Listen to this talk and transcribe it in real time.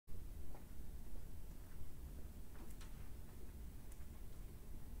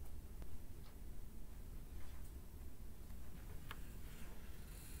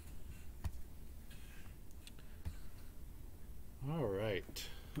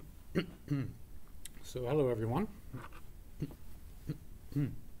So hello everyone.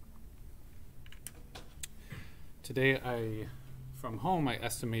 Today from home I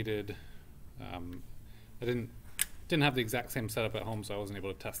estimated, I didn't have the exact same setup at home, so I wasn't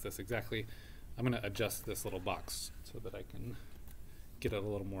able to test this exactly. I'm going to adjust this little box so that I can get it a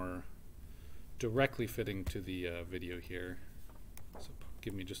little more directly fitting to the video here. So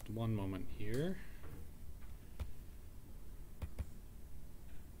give me just one moment here.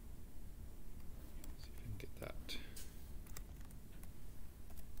 See if I can get that.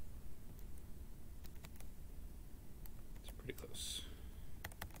 It's pretty close.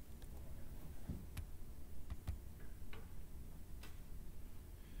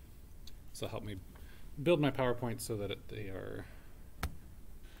 This will help me build my PowerPoint so that they are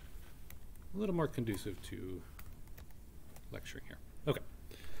a little more conducive to lecturing here. Okay.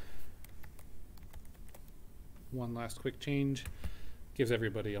 One last quick change. Gives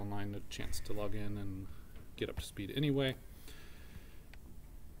everybody online a chance to log in and get up to speed anyway.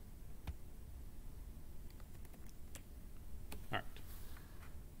 All right.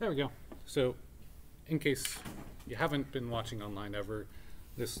 There we go. So in case you haven't been watching online ever,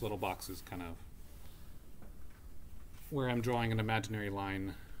 this little box is kind of where I'm drawing an imaginary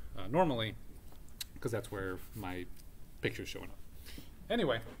line normally, because that's where my picture's showing up.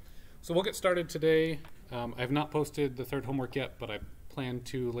 Anyway, so we'll get started today. I have not posted the third homework yet, but I plan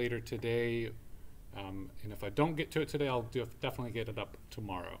to later today. And if I don't get to it today, I'll definitely get it up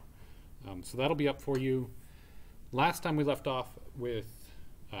tomorrow. So that'll be up for you. Last time we left off with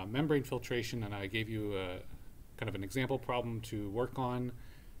membrane filtration, and I gave you kind of an example problem to work on.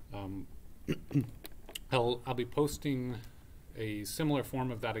 I'll be posting a similar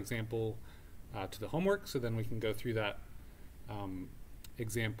form of that example to the homework, so then we can go through that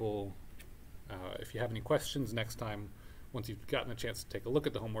example. If you have any questions next time, once you've gotten a chance to take a look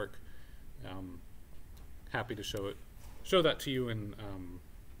at the homework, happy to show that to you and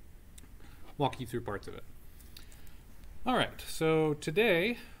walk you through parts of it. All right, so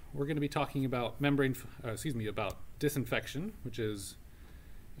today we're going to be talking about about disinfection, which is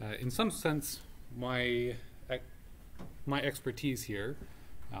in some sense my expertise here.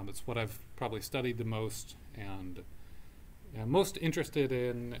 It's what I've probably studied the most and most interested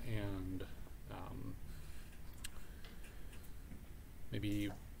in, and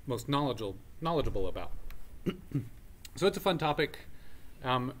maybe most knowledgeable about. So it's a fun topic,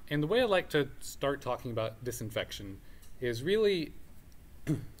 and the way I like to start talking about disinfection is really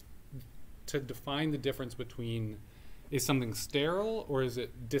to define the difference between, is something sterile or is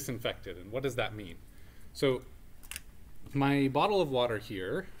it disinfected, and what does that mean? So my bottle of water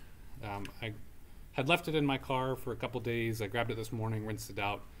here, I had left it in my car for a couple days. I grabbed it this morning, rinsed it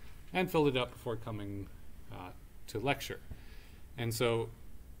out, and filled it up before coming to lecture. And so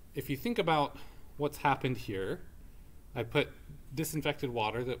if you think about what's happened here, I put disinfected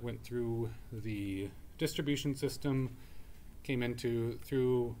water that went through the distribution system, came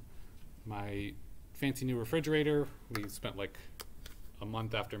through my fancy new refrigerator. We spent like a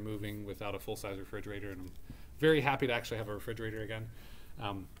month after moving without a full-size refrigerator, and I'm very happy to actually have a refrigerator again.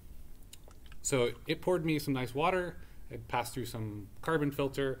 So it poured me some nice water. It passed through some carbon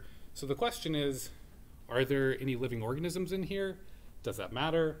filter. So the question is, are there any living organisms in here? Does that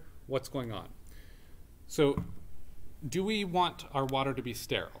matter? What's going on? So do we want our water to be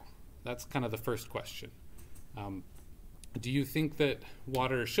sterile? That's kind of the first question. Do you think that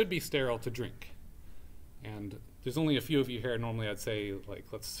water should be sterile to drink? And there's only a few of you here. Normally I'd say, like,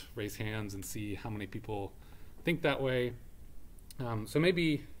 let's raise hands and see how many people think that way. So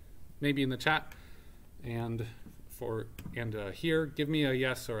maybe in the chat and here, give me a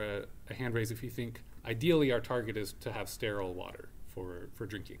yes or a hand raise if you think ideally our target is to have sterile water for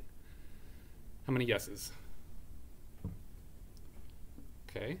drinking. How many yeses?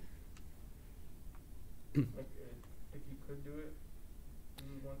 Okay. Like, if you could do it, you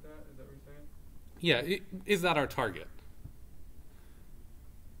would want that? Is that what you're saying? Yeah, is that our target?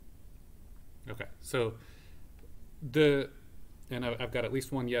 Okay, so and I've got at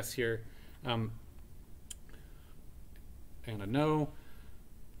least one yes here, and a no.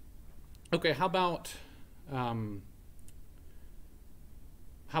 Okay, how about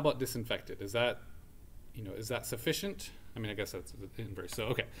disinfected? Is that sufficient? I mean, I guess that's the inverse. So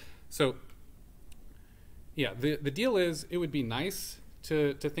okay, so yeah, the deal is, it would be nice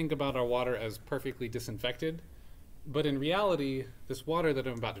to think about our water as perfectly disinfected, but in reality, this water that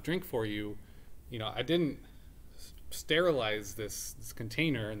I'm about to drink for you, I didn't sterilize this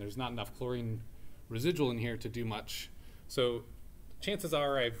container, and there's not enough chlorine residual in here to do much. So chances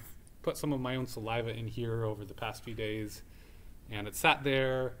are I've put some of my own saliva in here over the past few days, and it sat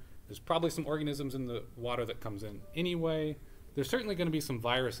there. There's probably some organisms in the water that comes in anyway. There's certainly going to be some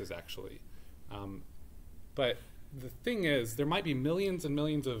viruses, actually. But the thing is, there might be millions and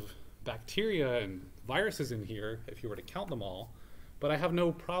millions of bacteria and viruses in here if you were to count them all, but I have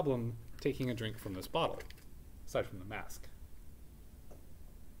no problem taking a drink from this bottle, aside from the mask.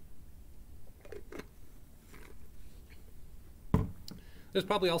 There's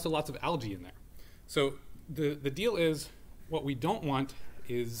probably also lots of algae in there. So the deal is, what we don't want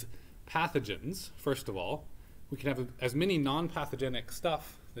is pathogens, first of all. We can have as many non-pathogenic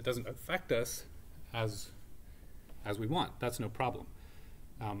stuff that doesn't affect us as we want. That's no problem.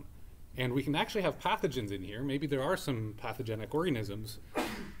 And we can actually have pathogens in here. Maybe there are some pathogenic organisms,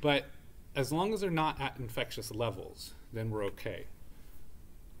 but as long as they're not at infectious levels, then we're okay.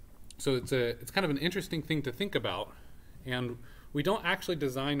 So it's kind of an interesting thing to think about, and we don't actually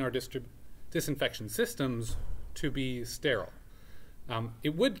design our disinfection systems to be sterile.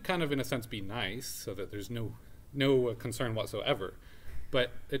 It would kind of, in a sense, be nice so that there's no concern whatsoever,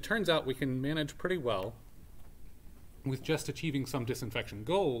 but it turns out we can manage pretty well with just achieving some disinfection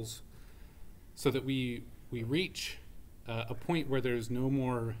goals so that we reach a point where there's no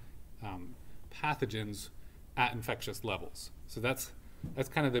more pathogens at infectious levels. So that's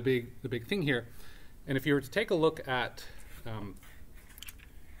kind of the big thing here. And if you were to take a look at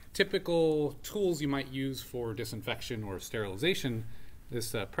typical tools you might use for disinfection or sterilization,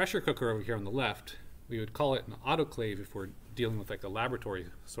 this pressure cooker over here on the left, we would call it an autoclave if we're dealing with like a laboratory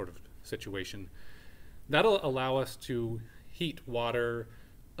sort of situation. That'll allow us to heat water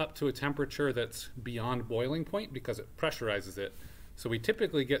up to a temperature that's beyond boiling point because it pressurizes it. So we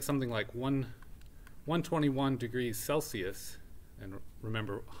typically get something like 121 degrees Celsius, and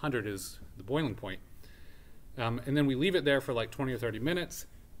remember 100 is the boiling point. And then we leave it there for like 20 or 30 minutes,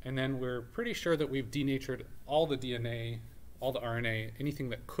 and then we're pretty sure that we've denatured all the DNA, all the RNA, anything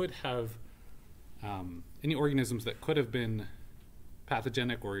that could have, any organisms that could have been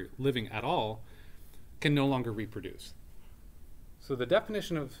pathogenic or living at all can no longer reproduce. So the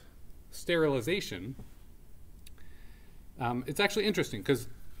definition of sterilization, it's actually interesting because,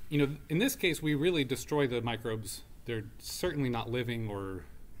 in this case, we really destroy the microbes. They're certainly not living or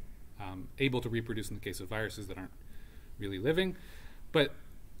able to reproduce in the case of viruses that aren't really living. But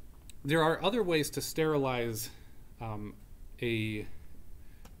there are other ways to sterilize a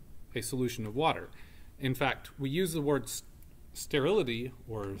solution of water. In fact, we use the word sterility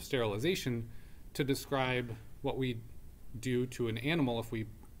or sterilization to describe what we do to an animal if we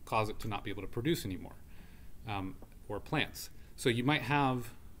cause it to not be able to produce anymore, or plants. So you might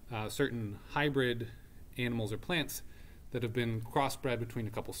have certain hybrid animals or plants that have been crossbred between a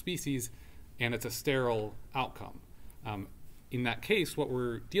couple species, and it's a sterile outcome. In that case, what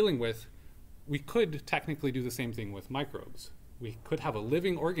we're dealing with, we could technically do the same thing with microbes. We could have a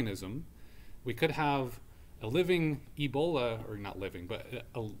living organism. We could have a living Ebola, or not living, but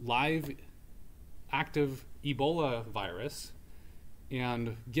a live, active Ebola virus,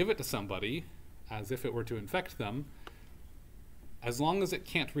 and give it to somebody as if it were to infect them. As long as it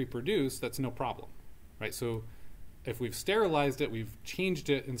can't reproduce, that's no problem, right? So if we've sterilized it, we've changed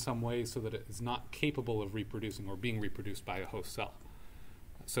it in some way so that it is not capable of reproducing or being reproduced by a host cell.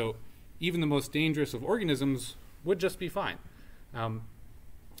 So even the most dangerous of organisms would just be fine.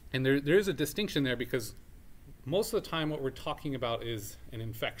 And there is a distinction there because most of the time what we're talking about is an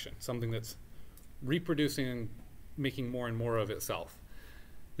infection, something that's reproducing and making more and more of itself.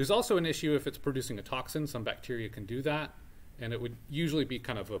 There's also an issue if it's producing a toxin. Some bacteria can do that, and it would usually be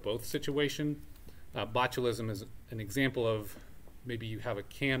kind of a both situation. Botulism is an example of maybe you have a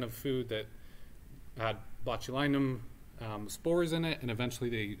can of food that had botulinum spores in it, and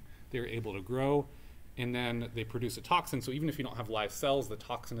eventually they're able to grow, and then they produce a toxin. So even if you don't have live cells, the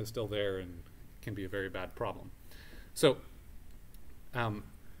toxin is still there and can be a very bad problem. So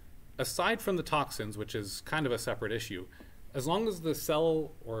aside from the toxins, which is kind of a separate issue, as long as the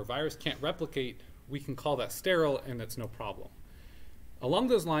cell or virus can't replicate, we can call that sterile, and it's no problem. Along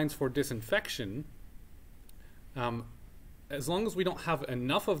those lines, for disinfection, as long as we don't have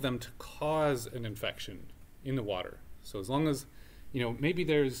enough of them to cause an infection in the water, so as long as, maybe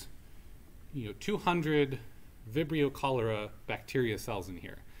there's 200 Vibrio cholera bacteria cells in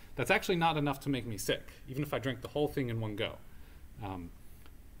here, that's actually not enough to make me sick, even if I drank the whole thing in one go.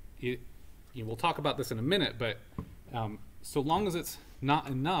 We'll talk about this in a minute, but so long as it's not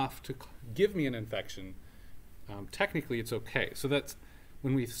enough to give me an infection, technically it's okay. So that's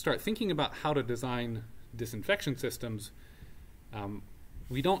when we start thinking about how to design disinfection systems,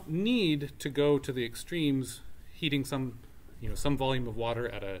 we don't need to go to the extremes, heating some volume of water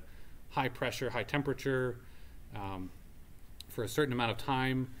at a high pressure, high temperature for a certain amount of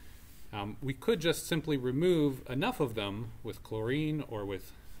time. We could just simply remove enough of them with chlorine or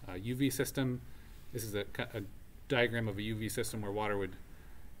with a UV system. This is a diagram of a UV system where water would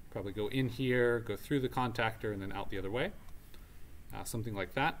probably go in here, go through the contactor, and then out the other way. Something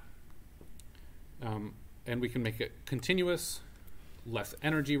like that. And we can make it continuous, less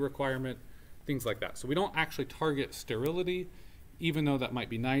energy requirement, things like that. So we don't actually target sterility, even though that might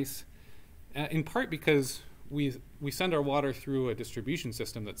be nice, in part because we send our water through a distribution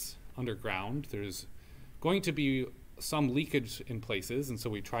system that's underground. There's going to be some leakage in places, and so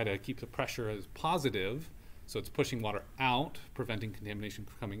we try to keep the pressure as positive, so it's pushing water out, preventing contamination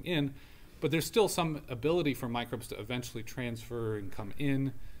from coming in, but there's still some ability for microbes to eventually transfer and come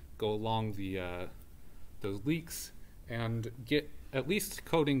in, go along those leaks, and get at least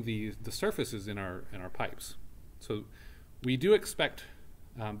coating the surfaces in our pipes. So we do expect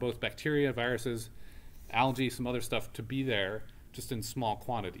both bacteria, viruses, algae, some other stuff to be there, just in small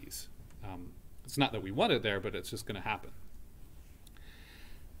quantities. It's not that we want it there, but it's just going to happen.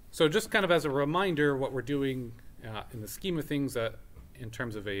 So just kind of as a reminder, what we're doing in the scheme of things in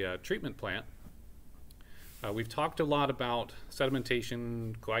terms of a treatment plant, we've talked a lot about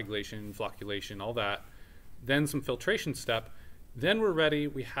sedimentation, coagulation, flocculation, all that, then some filtration step. Then we're ready.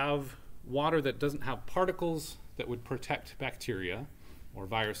 We have water that doesn't have particles that would protect bacteria or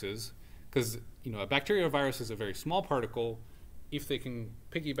viruses, because a bacteria or virus is a very small particle. If they can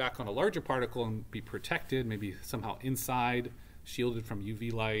piggyback on a larger particle and be protected, maybe somehow inside, shielded from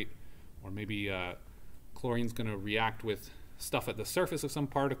UV light, or maybe chlorine's going to react with stuff at the surface of some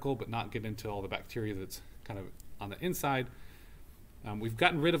particle but not get into all the bacteria that's kind of on the inside. We've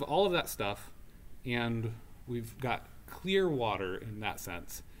gotten rid of all of that stuff, and we've got clear water in that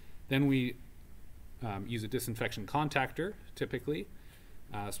sense. Then we use a disinfection contactor, typically.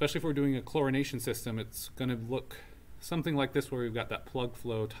 Especially if we're doing a chlorination system, it's going to look something like this, where we've got that plug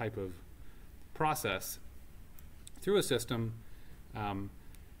flow type of process through a system, and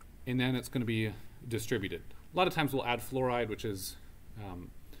then it's going to be distributed. A lot of times we'll add fluoride, which is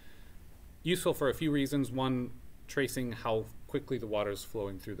useful for a few reasons. One, tracing how quickly the water is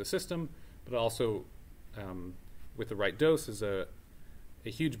flowing through the system, but also with the right dose is a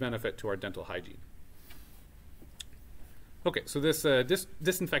huge benefit to our dental hygiene. Okay, so this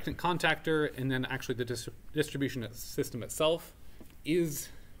disinfectant contactor and then actually the distribution system itself is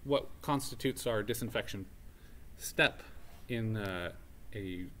what constitutes our disinfection step in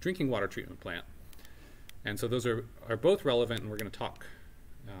a drinking water treatment plant. And so those are both relevant, and we're going to talk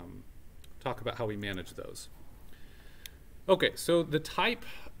about how we manage those. Okay, so the type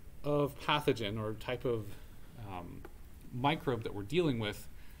of pathogen or type of microbe that we're dealing with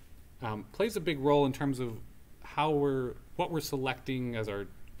plays a big role in terms of what we're selecting as our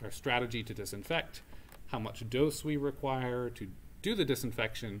strategy to disinfect, how much dose we require to do the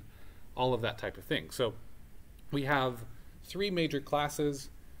disinfection, all of that type of thing. So we have three major classes.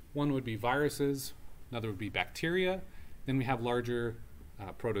 One would be viruses, another would be bacteria, then we have larger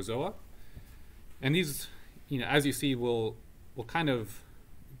protozoa. And these, as you see,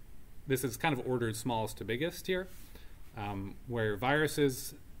 this is kind of ordered smallest to biggest here, where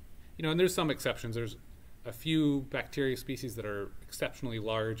viruses, and there's some exceptions. There's a few bacteria species that are exceptionally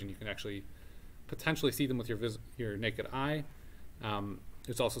large, and you can actually potentially see them with your naked eye.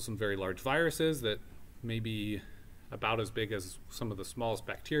 There's also some very large viruses that may be about as big as some of the smallest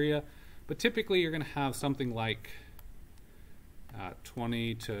bacteria, but typically you're going to have something like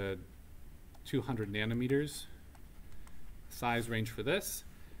 20 to 200 nanometers size range for this.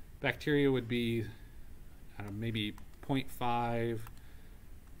 Bacteria would be maybe 0.5.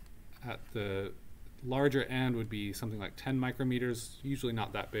 At the larger end would be something like 10 micrometers, usually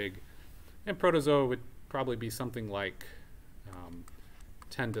not that big. And protozoa would probably be something like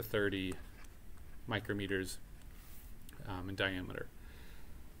 10 to 30 micrometers in diameter.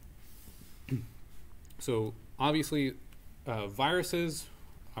 So obviously viruses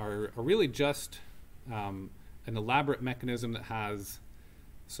are really just an elaborate mechanism that has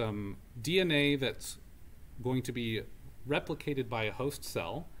some DNA that's going to be replicated by a host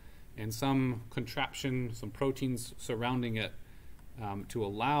cell, and some contraption, some proteins surrounding it to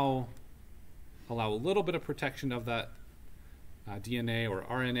allow a little bit of protection of that DNA or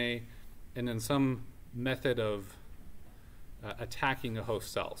RNA, and then some method of attacking a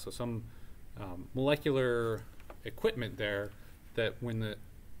host cell. So some molecular equipment there that when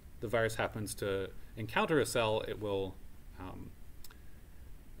the virus happens to encounter a cell, it will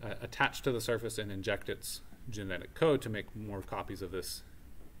attach to the surface and inject its genetic code to make more copies of this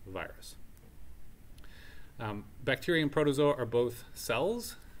virus. Bacteria and protozoa are both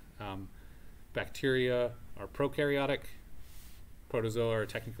cells. Bacteria are prokaryotic. protozoa are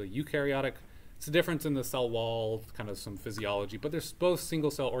technically eukaryotic. It's a difference in the cell wall, kind of some physiology, but they're both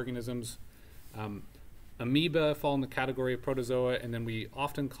single-cell organisms. Amoeba fall in the category of protozoa, and then we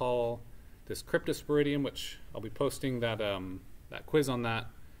often call this cryptosporidium, which I'll be posting that that quiz on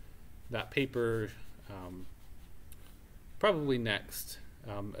that paper probably next.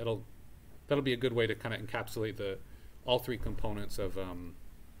 That'll be a good way to kind of encapsulate all three components of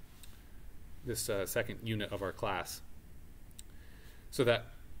this second unit of our class. So that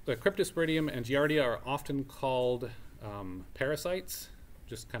the cryptosporidium and Giardia are often called parasites,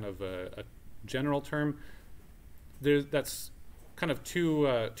 just kind of a general term. That's kind of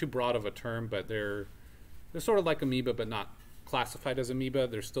too broad of a term, but they're sort of like amoeba, but not classified as amoeba.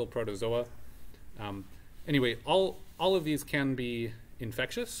 They're still protozoa. Anyway, all of these can be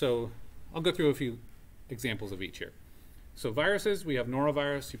infectious, so I'll go through a few examples of each here. So viruses, we have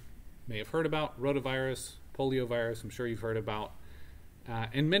norovirus, you may have heard about, rotavirus, poliovirus, I'm sure you've heard about,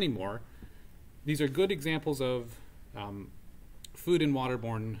 and many more. These are good examples of food and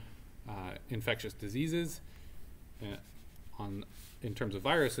waterborne infectious diseases in terms of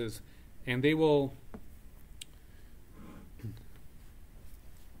viruses, and they will,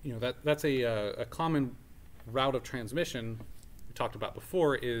 that's a common route of transmission we talked about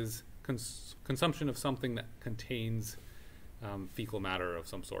before, is consumption of something that contains fecal matter of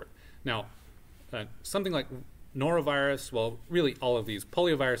some sort. Now, something like norovirus, well, really all of these,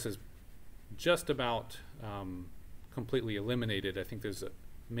 poliovirus is just about completely eliminated. I think there's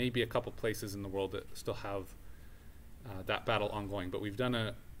maybe a couple places in the world that still have that battle ongoing, but we've done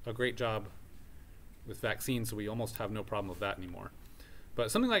a great job with vaccines, so we almost have no problem with that anymore. But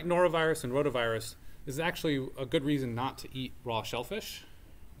something like norovirus and rotavirus is actually a good reason not to eat raw shellfish,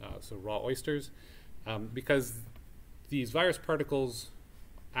 so raw oysters, because these virus particles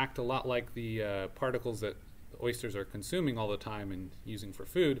act a lot like the particles that the oysters are consuming all the time and using for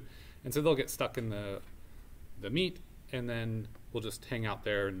food, and so they'll get stuck in the meat, and then we'll just hang out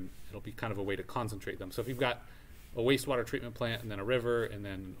there, and it'll be kind of a way to concentrate them. So if you've got a wastewater treatment plant and then a river and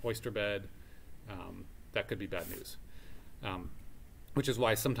then oyster bed, that could be bad news. Which is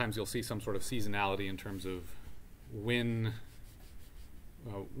why sometimes you'll see some sort of seasonality in terms of when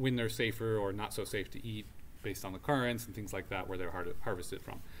they're safer or not so safe to eat based on the currents and things like that, where they're harvested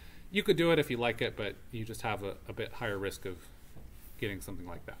from. You could do it if you like it, but you just have a bit higher risk of getting something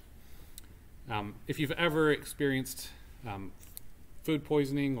like that. If you've ever experienced food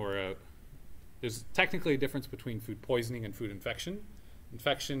poisoning, or there's technically a difference between food poisoning and food infection.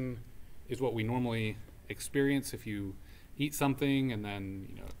 Infection is what we normally experience if you eat something and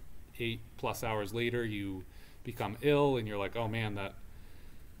then 8+ hours later you become ill and you're like, oh man,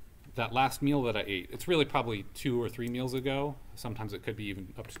 that last meal that I ate, it's really probably 2 or 3 meals ago. Sometimes it could be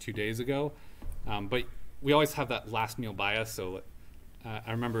even up to 2 days ago. But we always have that last meal bias. So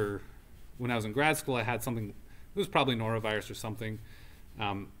I remember when I was in grad school, I had something, it was probably norovirus or something.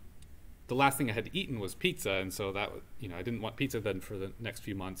 The last thing I had eaten was pizza, and so that I didn't want pizza then for the next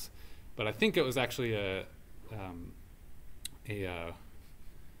few months. But I think it was actually a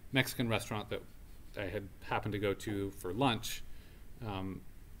Mexican restaurant that I had happened to go to for lunch.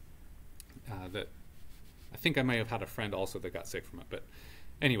 That I think I may have had a friend also that got sick from it. But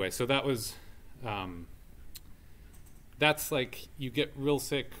anyway, so that was that's like you get real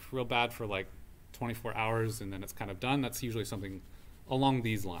sick, real bad for like 24 hours, and then it's kind of done. That's usually something along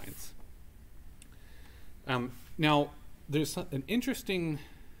these lines. Now, there's an interesting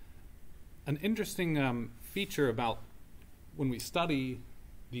feature about when we study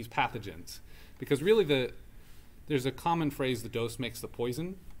these pathogens, because really there's a common phrase, the dose makes the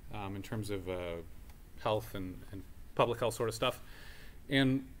poison, in terms of health and public health sort of stuff.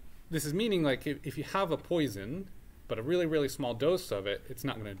 And this is meaning like if you have a poison, but a really, really small dose of it, it's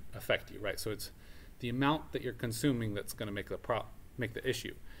not going to affect you, right? So it's the amount that you're consuming that's going to make the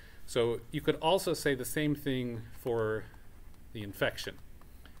issue. So you could also say the same thing for the infection.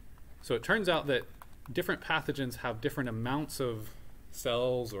 So it turns out that different pathogens have different amounts of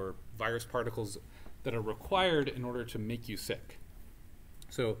cells or virus particles that are required in order to make you sick.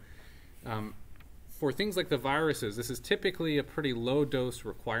 So for things like the viruses, this is typically a pretty low dose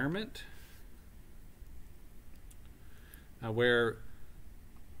requirement, where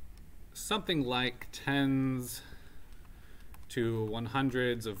something like 10s to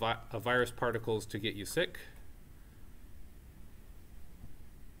 100s of virus particles to get you sick.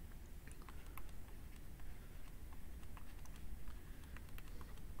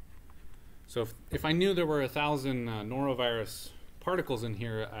 So if I knew there were 1,000 norovirus particles in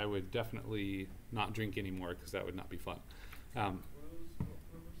here, I would definitely not drink anymore, because that would not be fun. What numbers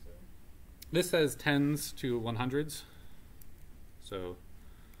say? This says 10s to 100s. So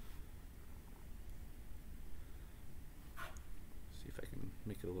see if I can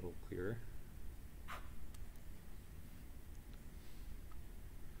make it a little clearer.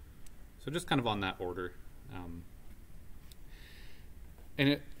 So just kind of on that order.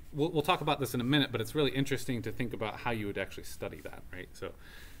 And we'll talk about this in a minute, but it's really interesting to think about how you would actually study that, right? So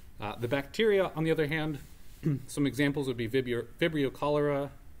the bacteria, on the other hand, some examples would be Vibrio cholera,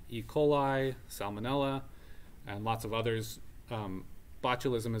 E. coli, Salmonella, and lots of others.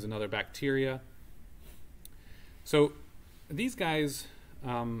 Botulism is another bacteria. So these guys,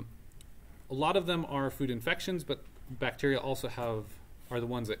 a lot of them are food infections, but bacteria also are the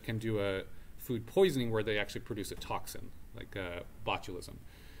ones that can do a food poisoning where they actually produce a toxin, like botulism.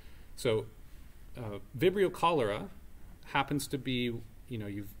 So Vibrio cholera happens to be,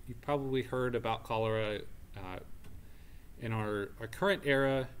 you've probably heard about cholera. In our current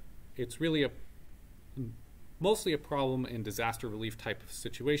era, it's really mostly a problem in disaster relief type of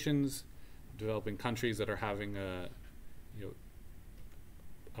situations, developing countries that are having a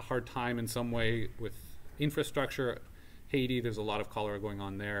hard time in some way with infrastructure. Haiti, there's a lot of cholera going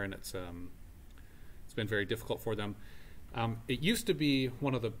on there, and it's been very difficult for them. It used to be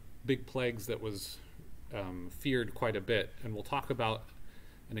one of the big plagues that was feared quite a bit, and we'll talk about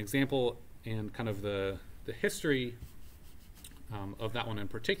an example and kind of the history of that one in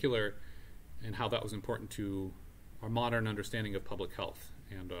particular, and how that was important to our modern understanding of public health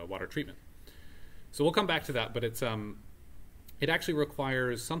and water treatment. So we'll come back to that, but it actually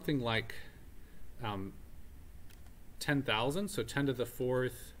requires something like 10,000, so 10 to the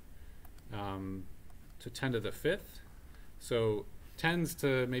 4th to 10 to the 5th. So tens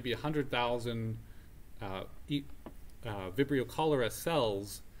to maybe 100,000 Vibrio cholera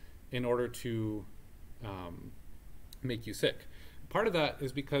cells in order to make you sick. Part of that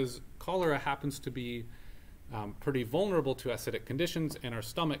is because cholera happens to be pretty vulnerable to acidic conditions, and our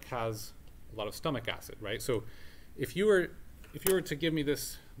stomach has a lot of stomach acid, right? So if you were to give me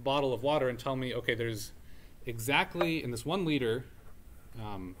this bottle of water and tell me, okay, there's exactly, in this 1 liter,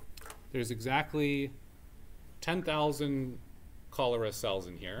 there's exactly 10,000 cholera cells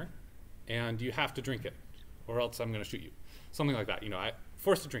in here, and you have to drink it, or else I'm going to shoot you. Something like that, I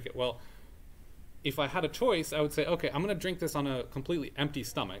forced to drink it. Well, if I had a choice, I would say, okay, I'm going to drink this on a completely empty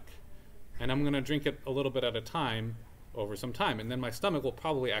stomach, and I'm going to drink it a little bit at a time over some time, and then my stomach will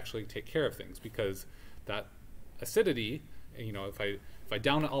probably actually take care of things, because that acidity, if I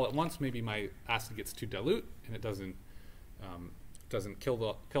down it all at once, maybe my acid gets too dilute and it doesn't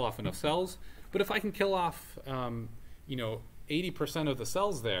kill off enough cells. But if I can kill off 80% of the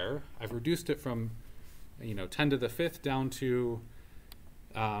cells there, I've reduced it from 10 to the 5th down to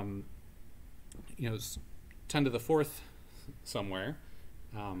 10 to the 4th somewhere.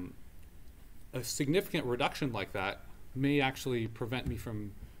 A significant reduction like that may actually prevent me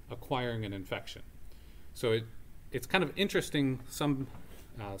from acquiring an infection. So it's kind of interesting. Some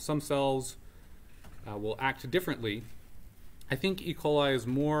cells will act differently. I think E. coli is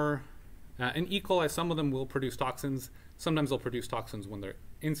more, in E. coli, some of them will produce toxins. Sometimes they'll produce toxins when they're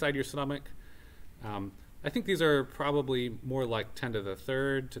inside your stomach. I think these are probably more like 10 to the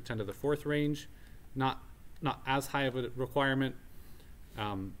 3rd to 10 to the 4th range, not as high of a requirement.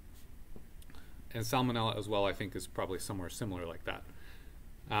 And Salmonella as well, I think, is probably somewhere similar like that.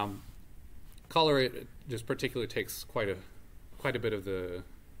 Cholera just particularly takes quite a bit of the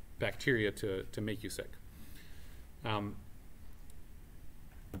bacteria to make you sick.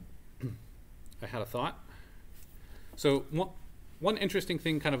 I had a thought. So one interesting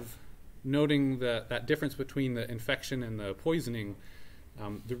thing, kind of noting that difference between the infection and the poisoning,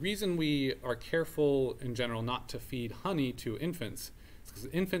 the reason we are careful in general not to feed honey to infants is because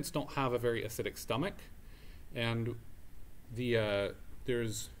infants don't have a very acidic stomach, and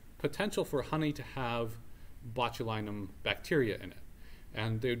there's potential for honey to have botulinum bacteria in it,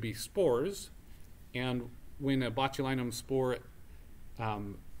 and they would be spores, and when a botulinum spore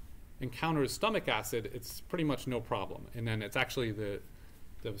encounters stomach acid, it's pretty much no problem. And then it's actually the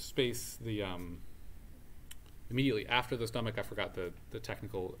space, immediately after the stomach, I forgot the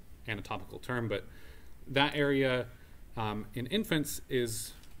technical anatomical term, but that area in infants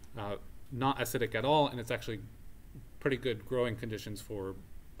is not acidic at all, and it's actually pretty good growing conditions for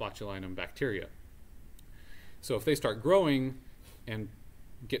botulinum bacteria. So if they start growing and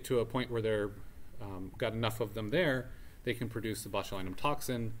get to a point where they're got enough of them there, they can produce the botulinum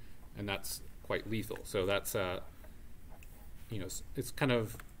toxin, and that's quite lethal. So that's it's kind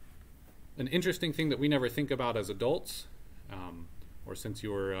of an interesting thing that we never think about as adults, or since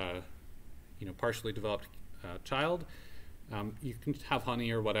you're partially developed child. You can have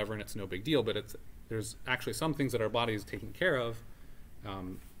honey or whatever, and it's no big deal. But there's actually some things that our body is taking care of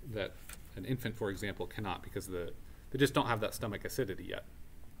that an infant, for example, cannot, because they just don't have that stomach acidity yet.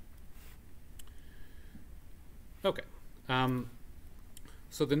 Okay.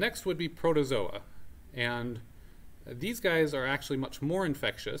 So the next would be protozoa. And these guys are actually much more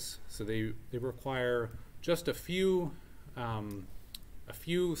infectious. So they require just a few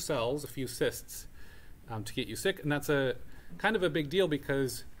cells, a few cysts, to get you sick. And that's a kind of a big deal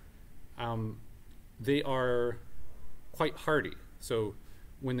because they are quite hardy. So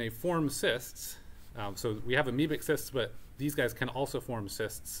when they form cysts, so we have amoebic cysts, but these guys can also form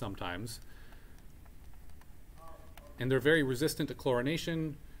cysts sometimes. And they're very resistant to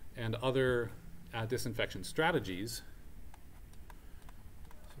chlorination and other disinfection strategies.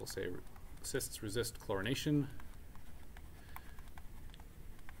 So we'll say cysts resist chlorination.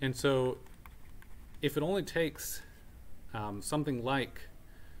 And so if it only takes something like,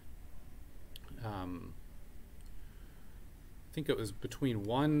 I think it was between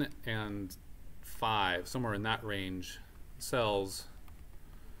 1 and 5, somewhere in that range, cells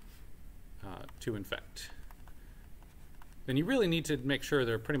to infect, then you really need to make sure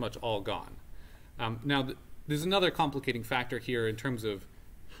they're pretty much all gone. Now, there's another complicating factor here in terms of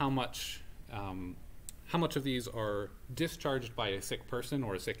how much of these are discharged by a sick person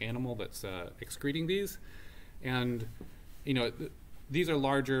or a sick animal that's excreting these. And, you know, these are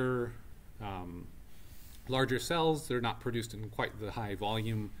larger cells. They're not produced in quite the high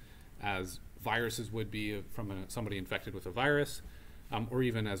volume as viruses would be from somebody infected with a virus, or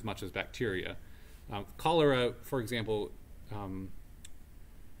even as much as bacteria. Cholera, for example,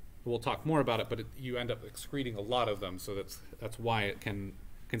 we'll talk more about it, but you end up excreting a lot of them, so that's why it can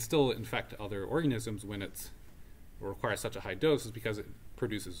still infect other organisms when it requires such a high dose, is because it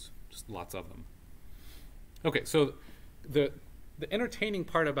produces just lots of them. Okay, so the entertaining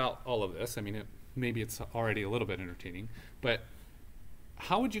part about all of this, I mean, maybe it's already a little bit entertaining, but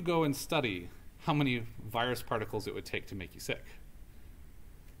how would you go and study how many virus particles it would take to make you sick?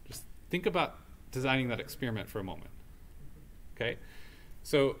 Just think about designing that experiment for a moment. Okay,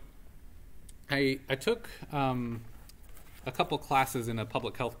 so I took a couple classes in a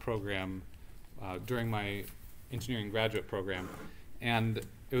public health program during my engineering graduate program, and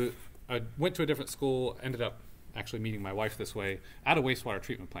I went to a different school, ended up actually meeting my wife this way at a wastewater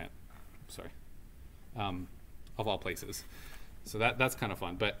treatment plant. Sorry, of all places. So that's kind of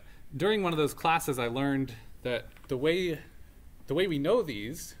fun. But during one of those classes, I learned that the way we know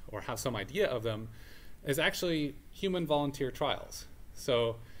these, or have some idea of them, is actually human volunteer trials.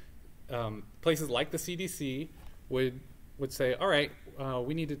 So places like the CDC would say, all right,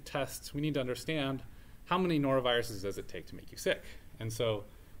 we need to test, we need to understand how many noroviruses does it take to make you sick. And so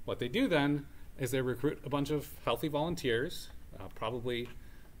what they do then is they recruit a bunch of healthy volunteers, probably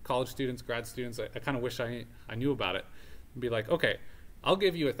college students, grad students. I kind of wish I knew about it. And be like, okay, I'll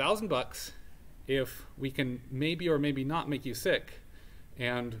give you $1,000 if we can maybe or maybe not make you sick,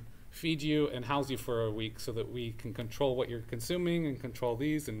 and feed you and house you for a week so that we can control what you're consuming and control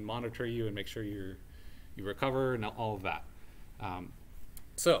these and monitor you and make sure you recover and all of that.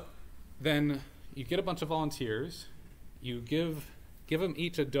 So then you get a bunch of volunteers, you give them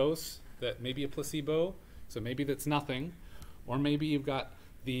each a dose that may be a placebo, so maybe that's nothing, or maybe you've got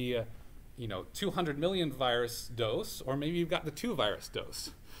the 200 million virus dose, or maybe you've got the 2 virus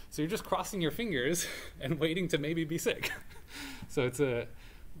dose. So you're just crossing your fingers and waiting to maybe be sick. So it's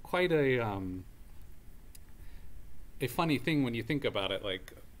quite a funny thing when you think about it.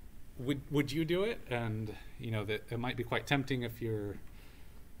 Like, would you do it? And that it might be quite tempting if you're,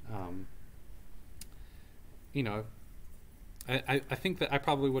 I think that I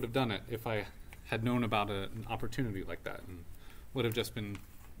probably would have done it if I had known about an opportunity like that, and would have just been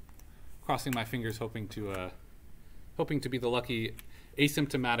crossing my fingers, hoping to be the lucky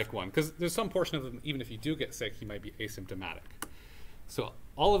asymptomatic one. Because there's some portion of them, even if you do get sick, you might be asymptomatic. So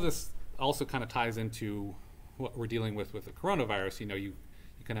all of this also kind of ties into what we're dealing with the coronavirus. You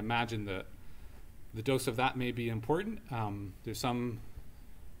can imagine that the dose of that may be important. There's some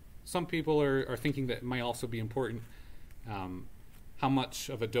people are thinking that it might also be important how much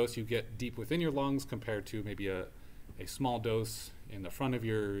of a dose you get deep within your lungs compared to maybe a small dose in the front of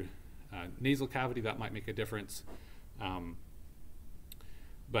your nasal cavity. That might make a difference.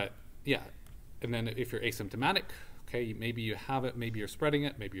 But yeah, and then if you're asymptomatic, okay, maybe you have it, maybe you're spreading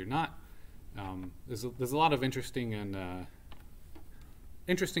it, maybe you're not. There's a lot of interesting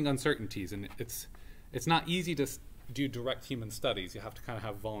uncertainties, and it's not easy to do direct human studies. You have to kind of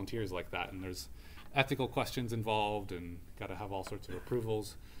have volunteers like that, and there's ethical questions involved, and got to have all sorts of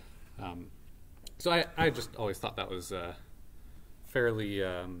approvals. So I just always thought that was fairly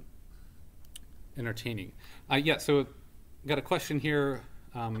entertaining. Yeah, so got a question here.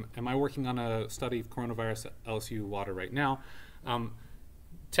 Am I working on a study of coronavirus at LSU water right now?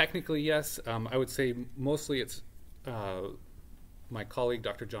 Technically, yes. I would say mostly it's my colleague,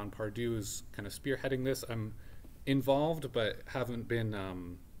 Dr. John Pardue, is kind of spearheading this. I'm involved, but haven't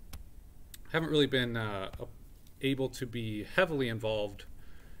really been able to be heavily involved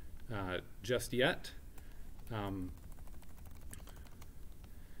just yet.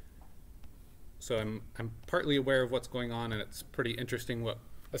 So I'm partly aware of what's going on, and it's pretty interesting.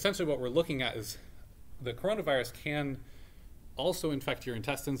 Essentially what we're looking at is the coronavirus can also infect your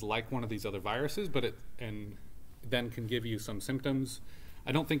intestines like one of these other viruses, and then can give you some symptoms.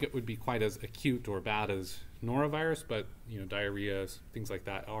 I don't think it would be quite as acute or bad as norovirus, but diarrhea, things like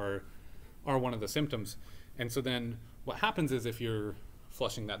that are one of the symptoms. And so then what happens is if you're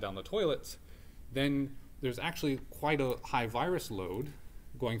flushing that down the toilets, then there's actually quite a high virus load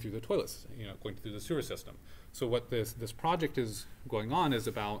going through the toilets, going through the sewer system. So what this project is going on is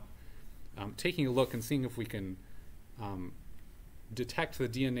about taking a look and seeing if we can detect the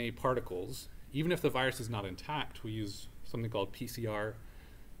DNA particles, even if the virus is not intact. We use something called PCR.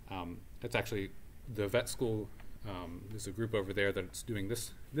 That's actually the vet school. There's a group over there that's doing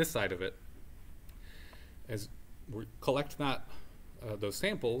this side of it. As we collect those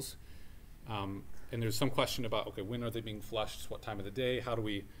samples, and there's some question about, okay, when are they being flushed? What time of the day? How do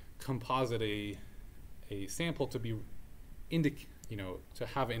we composite a sample to be to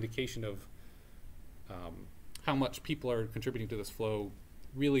have an indication of how much people are contributing to this flow?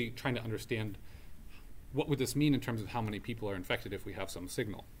 Really trying to understand what would this mean in terms of how many people are infected if we have some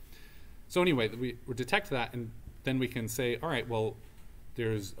signal. So anyway, we detect that, and then we can say, all right, well,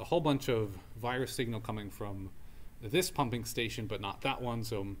 there's a whole bunch of virus signal coming from this pumping station, but not that one.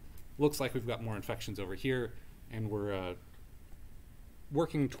 So looks like we've got more infections over here, and we're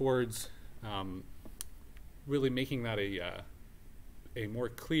working towards really making that a more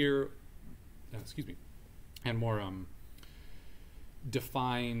clear, and more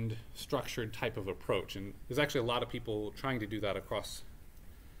defined, structured type of approach. And there's actually a lot of people trying to do that across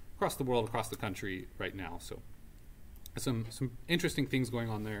the world, across the country right now. So some interesting things going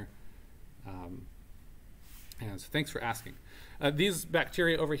on there. And so thanks for asking. These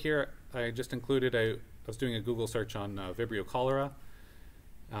bacteria over here, I just included. I was doing a Google search on Vibrio cholera.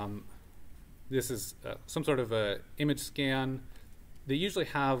 This is some sort of a image scan. They usually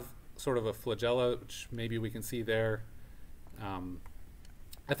have sort of a flagella, which maybe we can see there.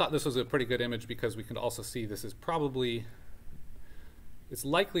 I thought this was a pretty good image because we can also see this is probably, it's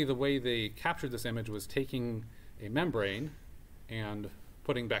likely the way they captured this image was taking a membrane and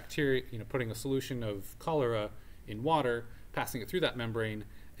putting bacteria, putting a solution of cholera in water, passing it through that membrane,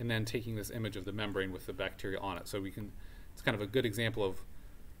 and then taking this image of the membrane with the bacteria on it. So it's kind of a good example of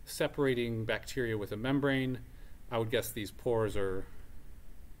separating bacteria with a membrane. I would guess these pores are,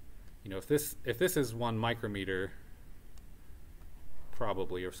 if this is 1 micrometer,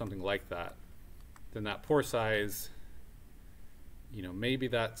 probably, or something like that, then that pore size, maybe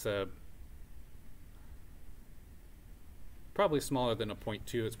that's probably smaller than a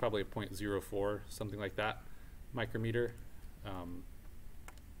 0.2. It's probably a 0.04, something like that, micrometer.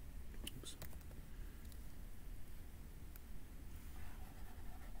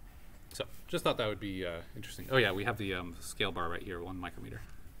 So just thought that would be interesting. Oh yeah, we have the scale bar right here, 1 micrometer.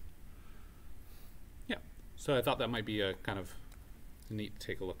 Yeah, so I thought that might be a kind of neat to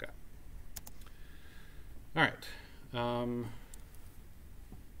take a look at. All right.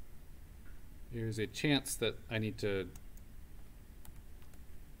 There's a chance that I need to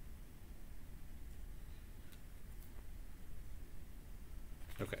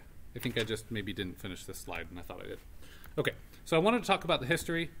okay, I think I just maybe didn't finish this slide, and I thought I did. Okay, so I wanted to talk about the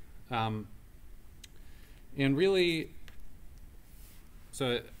history, and really,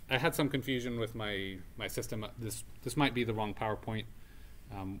 so I had some confusion with my system. This might be the wrong PowerPoint.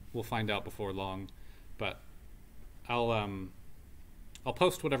 We'll find out before long, but I'll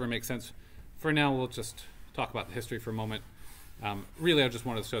post whatever makes sense. For now, we'll just talk about the history for a moment. Really, I just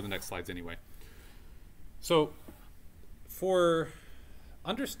wanted to show the next slides anyway. So for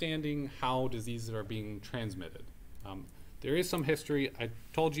understanding how diseases are being transmitted, there is some history. I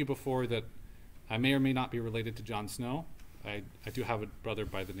told you before that I may or may not be related to Jon Snow. I do have a brother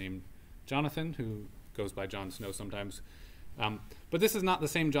by the name Jonathan who goes by Jon Snow sometimes. But this is not the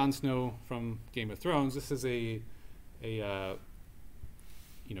same Jon Snow from Game of Thrones. This is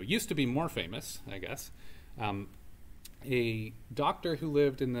used to be more famous, I guess. A doctor who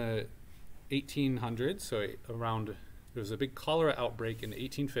lived in the 1800s, so there was a big cholera outbreak in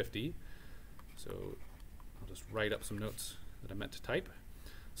 1850. So I'll just write up some notes that I meant to type.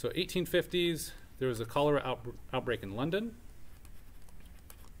 So 1850s, there was a cholera outbreak in London.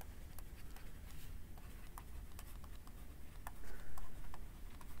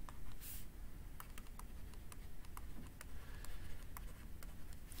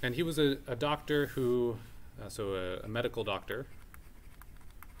 And he was a doctor who, a medical doctor.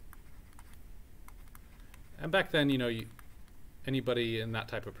 And back then, anybody in that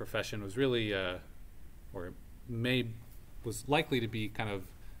type of profession was really, was likely to be kind of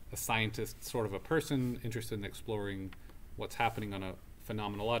a scientist, sort of a person interested in exploring what's happening on a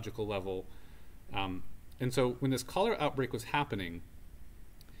phenomenological level. And so when this cholera outbreak was happening,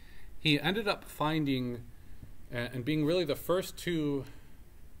 he ended up finding and being really the first to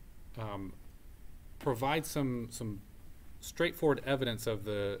provide some straightforward evidence of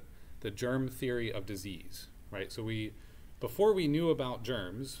the germ theory of disease, right? So before we knew about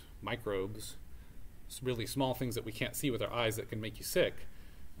germs, microbes, really small things that we can't see with our eyes that can make you sick,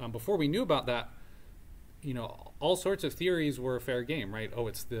 before we knew about that, all sorts of theories were fair game, right? Oh,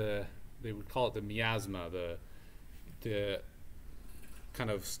 they would call it the miasma, the kind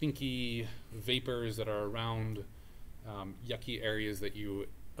of stinky vapors that are around yucky areas that you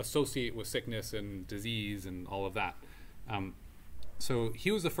associate with sickness and disease and all of that. So he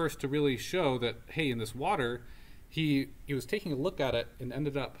was the first to really show that, hey, in this water, he was taking a look at it and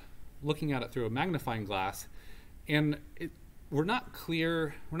ended up looking at it through a magnifying glass, and we're not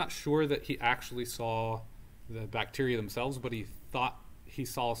sure that he actually saw the bacteria themselves, but he thought he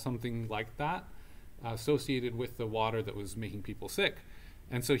saw something like that associated with the water that was making people sick.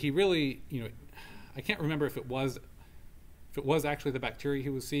 And so he really, I can't remember if it was actually the bacteria he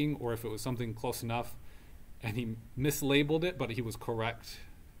was seeing or if it was something close enough and he mislabeled it, but he was correct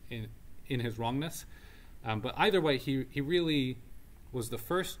in his wrongness. But either way, he really was the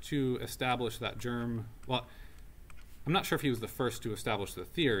first to establish that germ. Well, I'm not sure if he was the first to establish the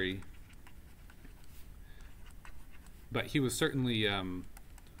theory, but he was certainly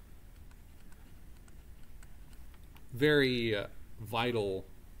very vital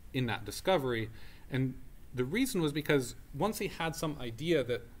in that discovery. And the reason was because once he had some idea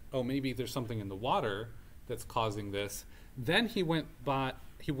that, oh, maybe there's something in the water that's causing this, then he went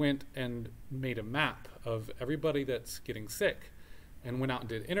and made a map of everybody that's getting sick and went out and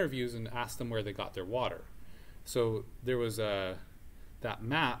did interviews and asked them where they got their water. So there was that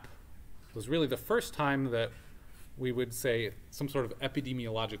map was really the first time that we would say some sort of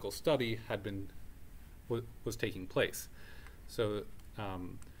epidemiological study was taking place. So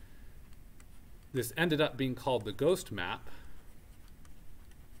this ended up being called the ghost map,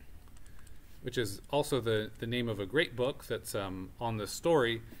 which is also the name of a great book that's on this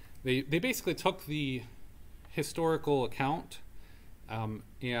story. They basically took the historical account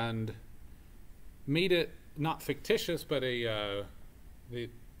and made it not fictitious, but they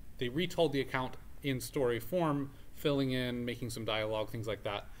retold the account in story form, filling in, making some dialogue, things like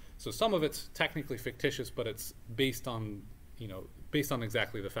that. So some of it's technically fictitious, but it's based on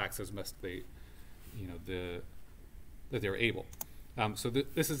exactly the facts as best that they were able. So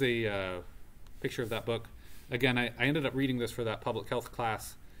this is a picture of that book. Again, I ended up reading this for that public health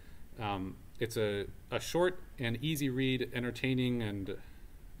class. It's a short and easy read, entertaining, and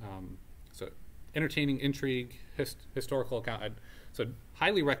entertaining, intrigue, historical account. So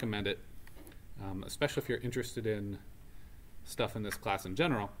highly recommend it, especially if you're interested in stuff in this class in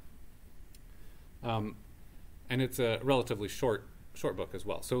general. And it's a relatively short book as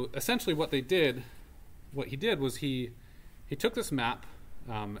well. So essentially what he did was he took this map,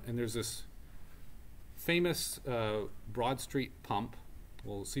 and there's this famous Broad Street pump.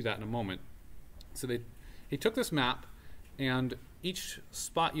 We'll see that in a moment. So he took this map, and each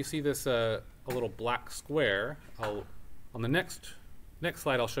spot you see this a little black square. On the next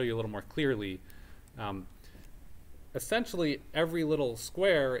slide I'll show you a little more clearly. Essentially every little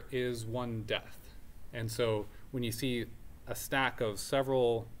square is one death, and so when you see a stack of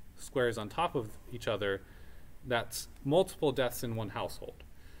several squares on top of each other, that's multiple deaths in one household.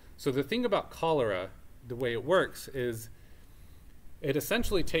 So the thing about cholera, the way it works is it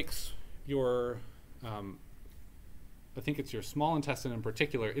essentially takes your I think it's your small intestine in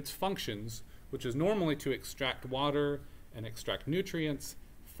particular, its functions, which is normally to extract water and extract nutrients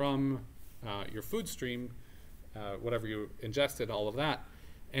from your food stream, whatever you ingested, all of that.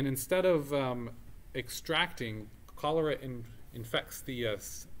 And instead of extracting, cholera infects the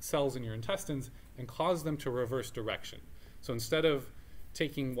cells in your intestines and cause them to reverse direction. So instead of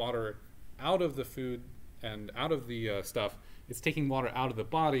taking water out of the food and out of the stuff, it's taking water out of the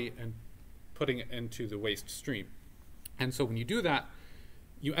body and putting it into the waste stream. And so when you do that,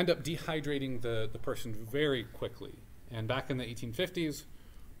 you end up dehydrating the person very quickly. And back in the 1850s,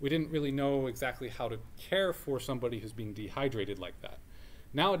 we didn't really know exactly how to care for somebody who's being dehydrated like that.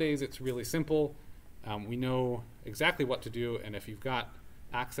 Nowadays, it's really simple. We know exactly what to do, and if you've got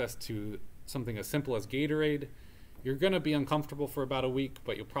access to something as simple as Gatorade, you're going to be uncomfortable for about a week,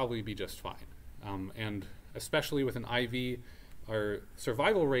 but you'll probably be just fine. And especially with an IV, our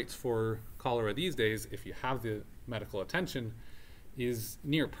survival rates for cholera these days, if you have the medical attention, is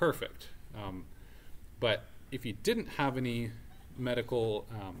near perfect. But if you didn't have any medical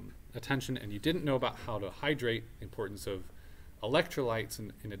attention and you didn't know about how to hydrate, the importance of electrolytes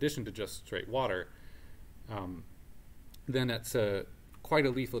in addition to just straight water, then it's quite a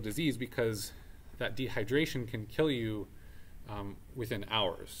lethal disease, because that dehydration can kill you within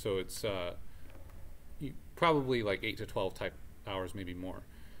hours. So it's probably like 8 to 12 type hours, maybe more,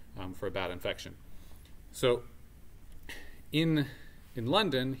 for a bad infection. So in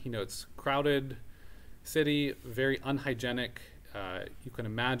London, it's crowded city, very unhygienic. You can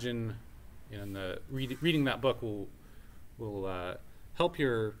imagine, reading that book will help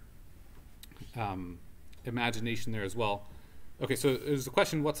your imagination there as well. Okay, so there's the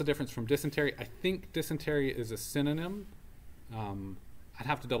question, what's the difference from dysentery? I think dysentery is a synonym. I'd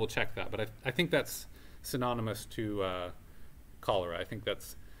have to double check that, but I think that's synonymous to cholera. I think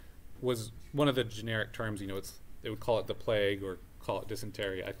was one of the generic terms. They would call it the plague or call it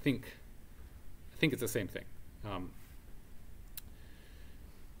dysentery. I think it's the same thing.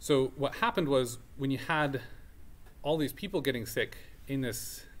 So what happened was, when you had all these people getting sick in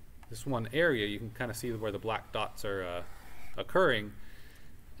this one area, you can kind of see where the black dots are occurring.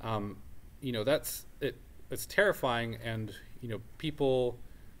 It's terrifying, and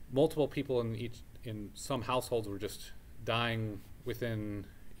multiple people in some households were just dying within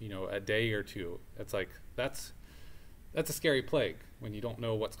a day or two. It's like that's a scary plague when you don't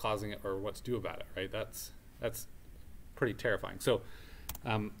know what's causing it or what to do about it, right? That's pretty terrifying. So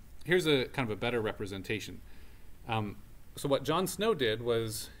here's a kind of a better representation. So what John Snow did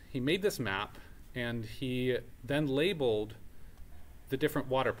was he made this map, and he then labeled the different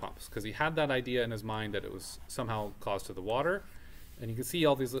water pumps, because he had that idea in his mind that it was somehow caused to the water. And you can see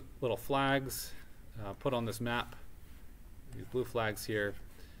all these little flags put on this map, these blue flags here.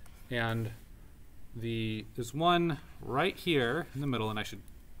 And there's one right here in the middle, and I should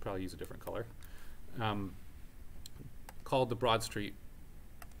probably use a different color, called the Broad Street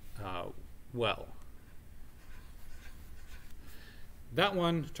well. That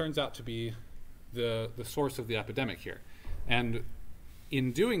one turns out to be the source of the epidemic here. And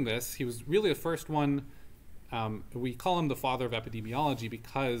in doing this, he was really the first one. We call him the father of epidemiology,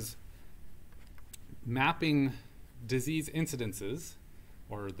 because mapping disease incidences,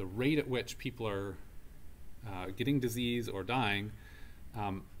 or the rate at which people are getting disease or dying,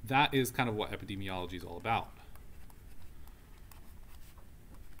 that is kind of what epidemiology is all about.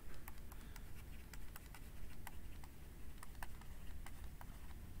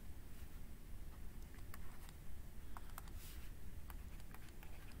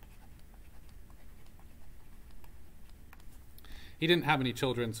 He didn't have any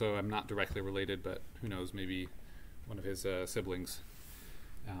children, so I'm not directly related, but who knows, maybe one of his siblings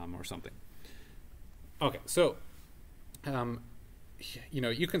or something. Okay, so,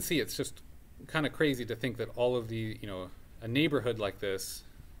 you can see it's just kind of crazy to think that all of the, a neighborhood like this,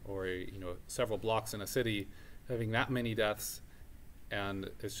 or, several blocks in a city, having that many deaths, and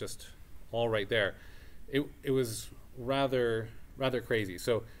it's just all right there. It was rather crazy.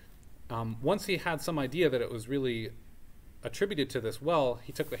 So once he had some idea that it was really attributed to this well,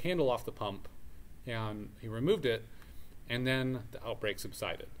 he took the handle off the pump and he removed it, and then the outbreak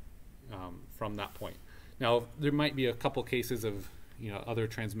subsided from that point. Now, there might be a couple cases of other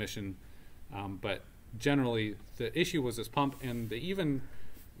transmission, but generally the issue was this pump. And they even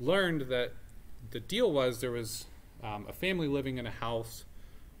learned that the deal was there was a family living in a house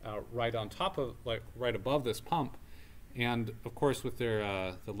right on top of, right above this pump, and of course with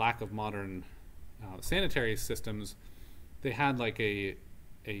their the lack of modern sanitary systems, they had like a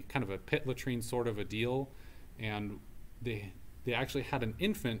kind of a pit latrine sort of a deal, and they actually had an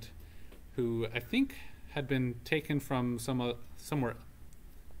infant who I think had been taken from somewhere,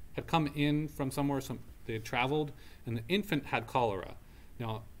 had come in from somewhere, they had traveled, and the infant had cholera.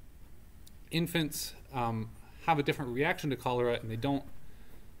 Now, infants have a different reaction to cholera, and they don't,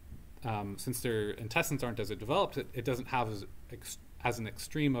 since their intestines aren't as developed, it doesn't have as an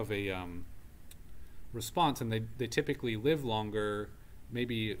extreme of a response, and they typically live longer,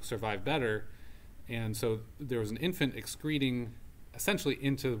 maybe survive better. And so there was an infant excreting essentially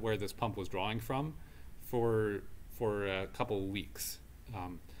into where this pump was drawing from for a couple of weeks.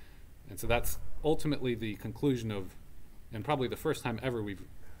 And so that's ultimately the conclusion of, and probably the first time ever we've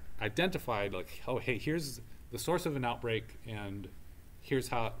identified, like, oh, hey, here's the source of an outbreak, and here's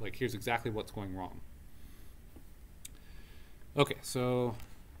how, like, here's exactly what's going wrong. Okay, so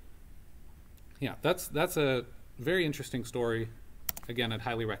yeah, that's a very interesting story. Again, I'd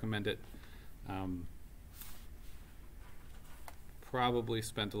highly recommend it. Probably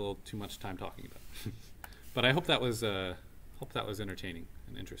spent a little too much time talking about it. But I hope that was entertaining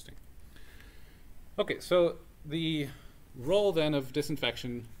and interesting. Okay, so the role then of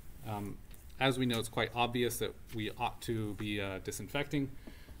disinfection, as we know, it's quite obvious that we ought to be disinfecting.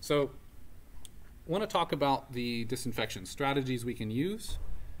 So I want to talk about the disinfection strategies we can use.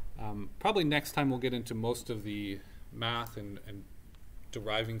 Probably next time we'll get into most of the math and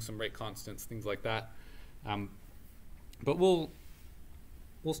deriving some rate constants, things like that. But we'll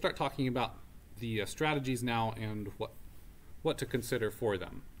start talking about the strategies now and what to consider for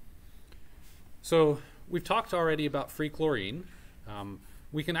them. So we've talked already about free chlorine.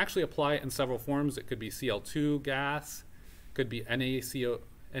 We can actually apply it in several forms. It could be Cl2 gas, could be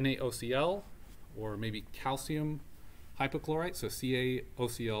NaOCl, or maybe calcium hypochlorite, so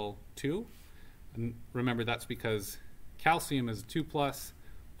CaOCl2. And remember, that's because calcium is 2+,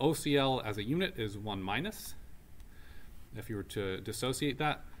 OCl as a unit is 1-. If you were to dissociate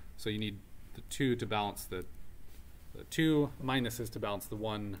that, so you need the 2 to balance the 2 minuses to balance the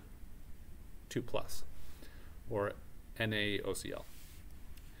 1, 2+, or NaOCl.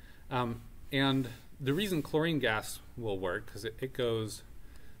 And the reason chlorine gas will work, because it goes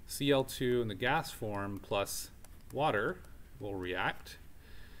Cl2 in the gas form plus water will react,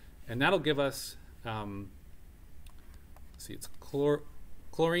 and that'll give us, see, it's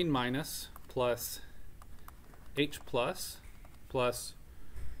chlorine minus plus H plus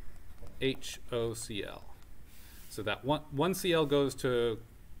HOCl. So that one Cl goes to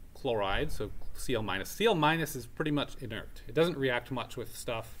chloride, so Cl minus. Cl minus is pretty much inert. It doesn't react much with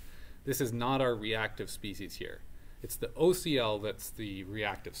stuff. This is not our reactive species here. It's the OCl that's the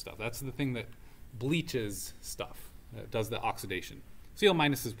reactive stuff. That's the thing that bleaches stuff, does the oxidation. Cl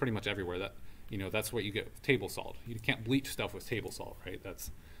minus is pretty much everywhere. That's what you get with table salt. You can't bleach stuff with table salt, right?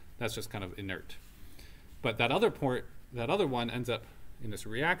 That's just kind of inert. But that other one ends up in this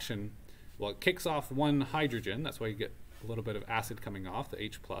reaction. Well, it kicks off one hydrogen. That's why you get a little bit of acid coming off, the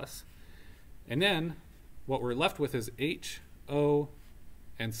H+. And then what we're left with is H, O,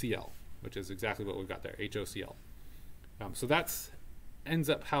 and Cl, which is exactly what we've got there, HOCl. So that's ends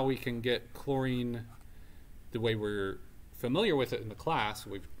up how we can get chlorine the way we're familiar with it in the class.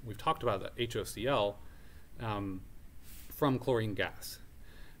 We've talked about the HOCl from chlorine gas.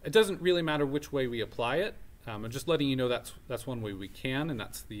 It doesn't really matter which way we apply it. I'm just letting you know that's one way we can, and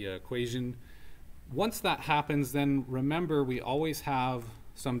that's the equation. Once that happens, then remember we always have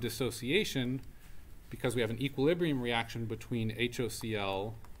some dissociation because we have an equilibrium reaction between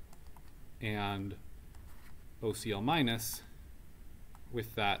HOCl and OCl minus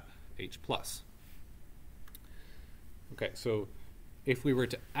with that H+. Okay, so if we were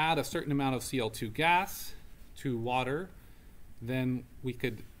to add a certain amount of Cl2 gas to water, then we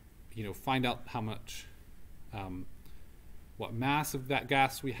could, find out how much, what mass of that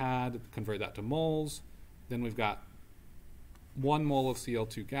gas we had, convert that to moles. Then we've got 1 mole of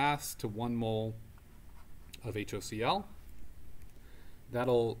Cl2 gas to 1 mole of HOCl.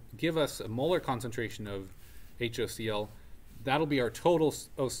 That'll give us a molar concentration of HOCl. That'll be our total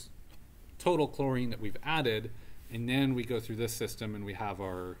chlorine that we've added, and then we go through this system and we have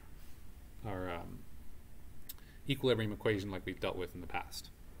our equilibrium equation like we've dealt with in the past.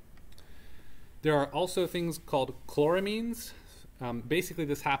 There are also things called chloramines. Basically,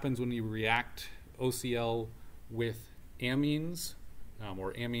 this happens when you react OCl with amines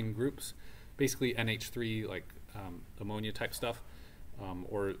or amine groups, basically NH3, like ammonia type stuff,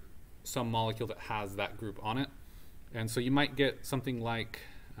 or some molecule that has that group on it. And so you might get something like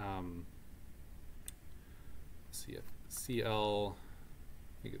Cl,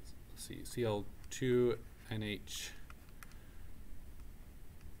 I think it's, Cl2 NH,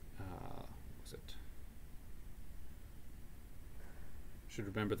 what was it? Should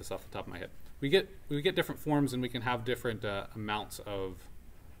remember this off the top of my head. We get different forms, and we can have different amounts of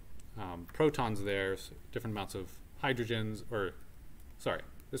protons there, so different amounts of hydrogens, or sorry,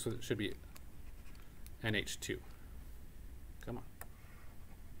 should be NH2. Come on.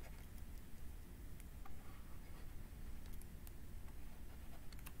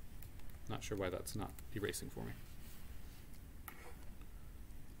 Not sure why that's not erasing for me.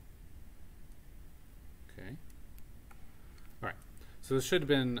 Okay. All right. So this should have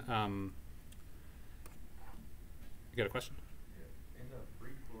been. You got a question? Yeah. In the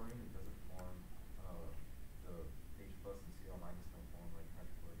free chlorine, it doesn't form the H plus and Cl minus don't form like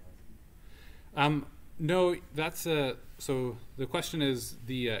hydrochloric acid. No, that's so the question is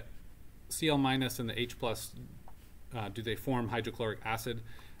the Cl minus and the H plus, do they form hydrochloric acid?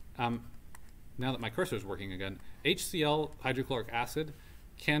 Now that my cursor is working again, HCl, hydrochloric acid,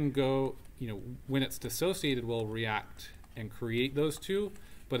 can go, when it's dissociated, will react and create those two,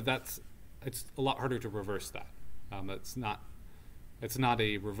 but it's a lot harder to reverse that. It's not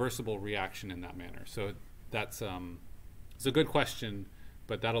a reversible reaction in that manner. So it's a good question,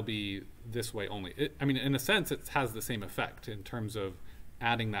 but that'll be this way only. In a sense, it has the same effect in terms of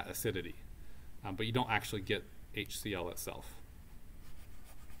adding that acidity, but you don't actually get HCl itself.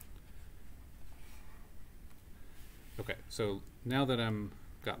 Okay, so now that I'm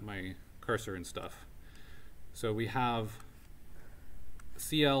got my cursor and stuff, so we have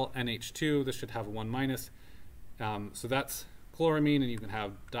ClNH2. This should have a 1 minus. So that's chloramine, and you can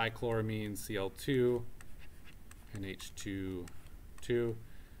have dichloramine, Cl2, NH2.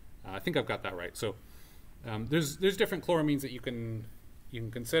 I think I've got that right. So there's different chloramines that you can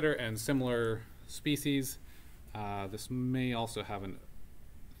consider, and similar species. This may also have an.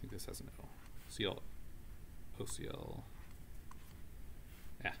 I think this has an O. OCl.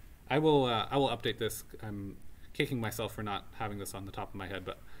 Yeah, I will update this. I'm kicking myself for not having this on the top of my head,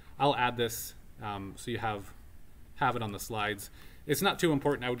 but I'll add this so you have it on the slides. It's not too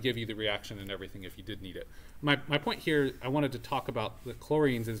important. I would give you the reaction and everything if you did need it. My point here, I wanted to talk about the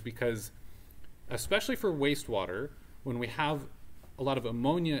chlorines, is because, especially for wastewater, when we have a lot of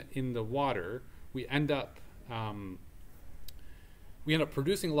ammonia in the water, we end up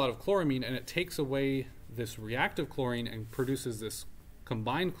producing a lot of chloramine, and it takes away this reactive chlorine and produces this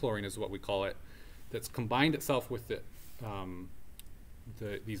combined chlorine, is what we call it, that's combined itself with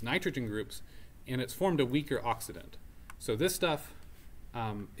these nitrogen groups, and it's formed a weaker oxidant. So this stuff,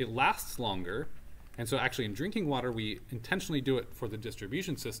 it lasts longer, and so actually in drinking water we intentionally do it for the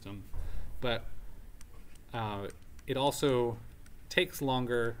distribution system, but it also takes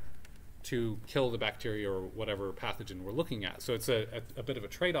longer to kill the bacteria or whatever pathogen we're looking at. So it's a bit of a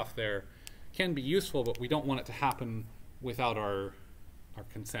trade-off there. Can be useful, but we don't want it to happen without our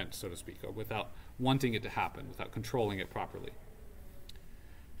consent, so to speak, or without wanting it to happen, without controlling it properly.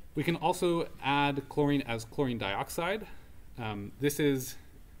 We can also add chlorine as chlorine dioxide. This is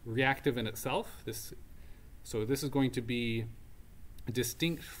reactive in itself. So this is going to be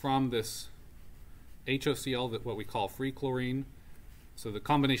distinct from this HOCl, that what we call free chlorine. So the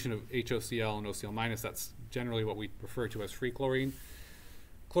combination of HOCl and OCl minus, that's generally what we refer to as free chlorine.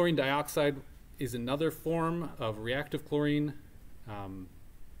 Chlorine dioxide is another form of reactive chlorine.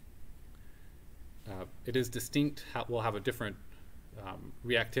 It is distinct, will have a different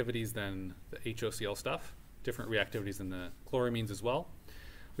reactivities than the HOCl stuff, different reactivities than the chloramines as well.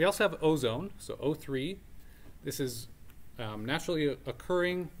 We also have ozone, so O3. This is naturally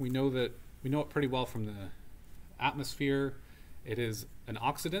occurring. We know it pretty well from the atmosphere. It is an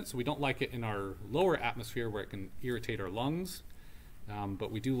oxidant, so we don't like it in our lower atmosphere where it can irritate our lungs,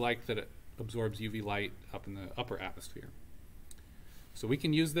 but we do like that it absorbs UV light up in the upper atmosphere. So we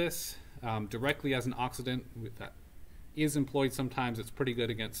can use this directly as an oxidant. That is employed sometimes. It's pretty good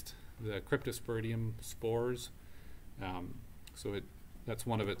against the Cryptosporidium spores. That's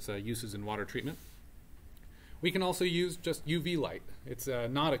one of its uses in water treatment. We can also use just UV light. It's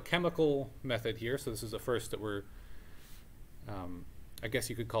not a chemical method here, so this is the first that we're, I guess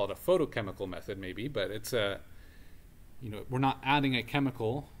you could call it a photochemical method maybe, but it's we're not adding a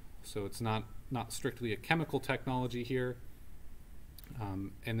chemical, so it's not strictly a chemical technology here.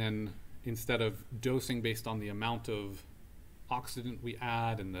 And then instead of dosing based on the amount of oxidant we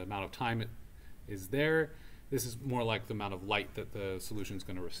add and the amount of time it is there, this is more like the amount of light that the solution is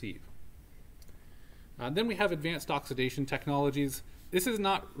going to receive. Then we have advanced oxidation technologies. This is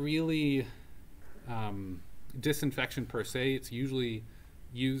not really disinfection per se. It's usually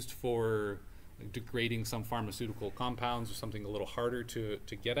used for degrading some pharmaceutical compounds or something a little harder to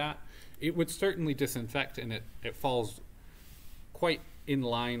get at. It would certainly disinfect, and it falls quite in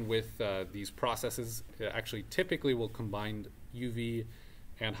line with these processes. It actually typically will combine UV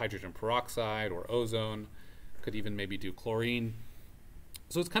and hydrogen peroxide or ozone, could even maybe do chlorine.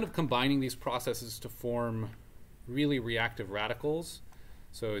 So it's kind of combining these processes to form really reactive radicals.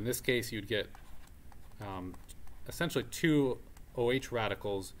 So in this case you'd get essentially two OH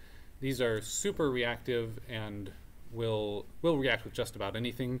radicals. These are super reactive and will react with just about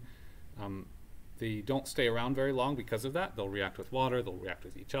anything. They don't stay around very long because of that. They'll react with water, they'll react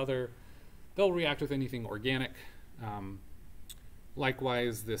with each other, they'll react with anything organic.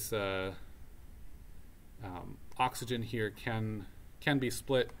 Likewise, this oxygen here can be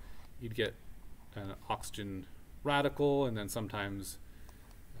split. You'd get an oxygen radical, and then sometimes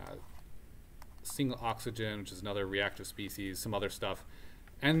single oxygen, which is another reactive species, some other stuff.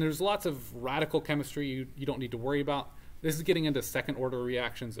 And there's lots of radical chemistry you don't need to worry about. This is getting into second order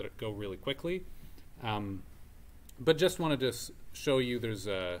reactions that go really quickly. But just wanted to show you there's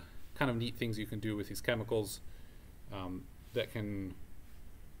kind of neat things you can do with these chemicals that can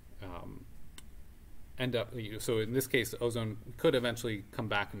end up, so in this case, the ozone could eventually come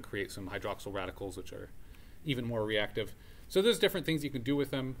back and create some hydroxyl radicals, which are even more reactive. So there's different things you can do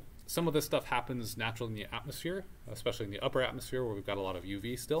with them. Some of this stuff happens naturally in the atmosphere, especially in the upper atmosphere where we've got a lot of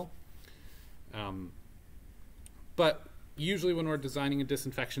UV still. But usually when we're designing a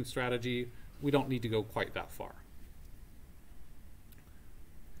disinfection strategy, we don't need to go quite that far.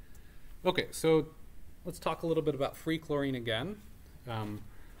 Okay, so let's talk a little bit about free chlorine again.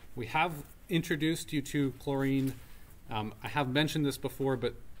 We have introduced you to chlorine. I have mentioned this before,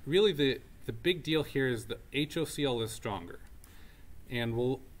 but really the big deal here is the HOCl is stronger. And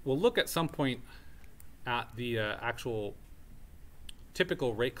we'll look at some point at the actual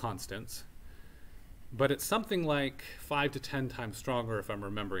typical rate constants, but it's something like 5 to 10 times stronger if I'm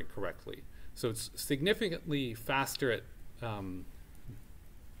remembering correctly. So it's significantly faster at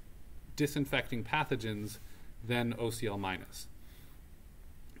disinfecting pathogens than OCl minus.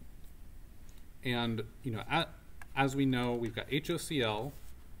 And as we know, we've got HOCl,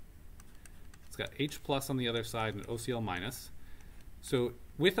 it's got H plus on the other side and OCl minus. So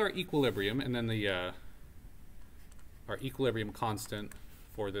with our equilibrium, and then our equilibrium constant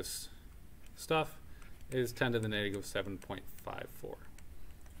for this stuff is 10 to the negative 7.54.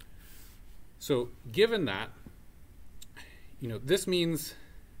 So given that, this means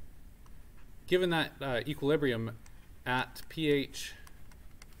given that equilibrium at pH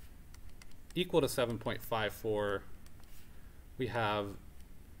equal to 7.54, we have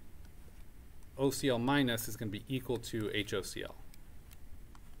OCl minus is going to be equal to HOCl.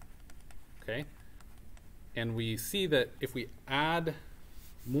 Okay? And we see that if we add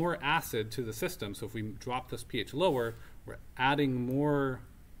more acid to the system, so if we drop this pH lower, we're adding more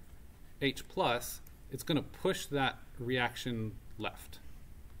H plus, it's going to push that reaction left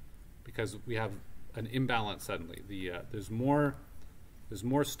because we have an imbalance suddenly. There's more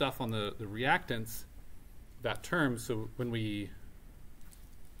stuff on the reactants, that term. So when we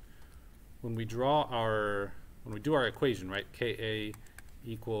do our equation, right, Ka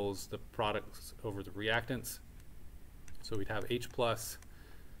equals the products over the reactants. So we'd have H plus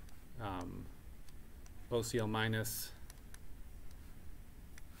OCl minus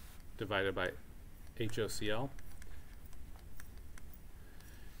divided by HOCl.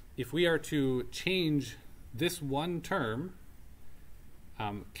 If we are to change this one term,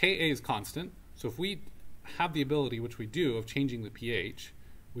 Ka is constant. So if we have the ability, which we do, of changing the pH,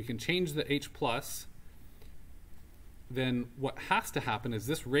 we can change the H plus. Then what has to happen is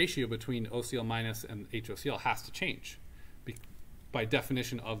this ratio between OCl minus and HOCl has to change by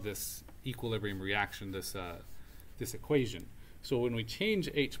definition of this equilibrium reaction, this equation. So when we change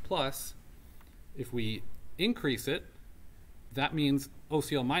H plus, if we increase it, that means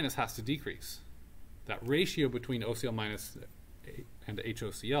OCl minus has to decrease. That ratio between OCl minus and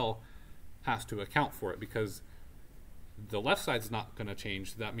HOCl has to account for it because the left side is not going to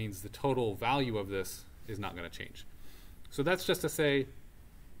change. That means the total value of this is not going to change. So that's just to say,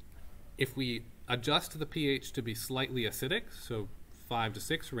 if we adjust the pH to be slightly acidic, so 5 to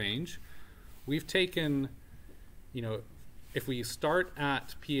 6 range, we've taken, if we start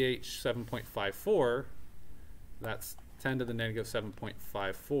at pH 7.54, that's 10 to the negative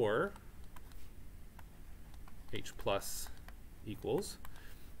 7.54 H plus equals,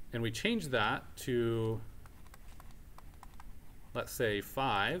 and we change that to, let's say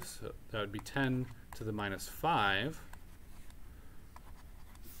 5, so that would be 10 to the minus 5.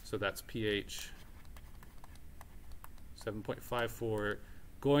 So that's pH 7.54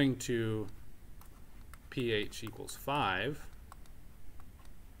 going to pH equals 5.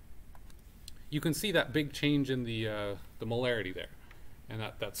 You can see that big change in the molarity there. And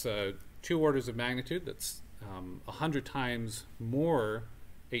that's 2 orders of magnitude. That's 100 times more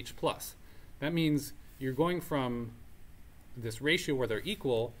H plus. That means you're going from this ratio where they're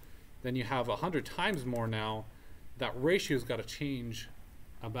equal, then you have 100 times more now. That ratio's got to change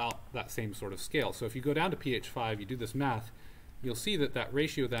about that same sort of scale. So if you go down to pH 5, you do this math, you'll see that that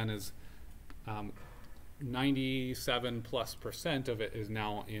ratio then is 97+% of it is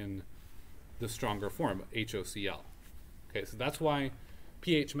now in the stronger form, HOCl. Okay, so that's why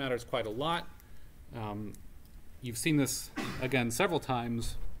pH matters quite a lot. You've seen this again several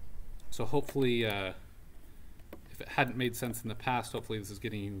times, so hopefully if it hadn't made sense in the past, hopefully this is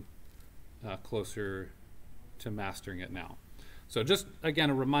getting you closer to mastering it now. So just, again,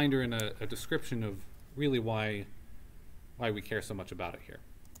 a reminder and a description of really why we care so much about it here.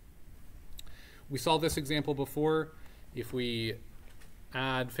 We saw this example before. If we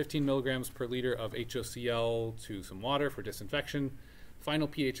add 15 milligrams per liter of HOCl to some water for disinfection, final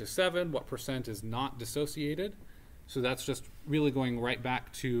pH is 7. What percent is not dissociated? So that's just really going right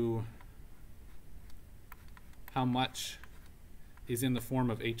back to how much is in the form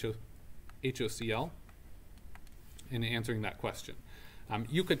of HOCl in answering that question.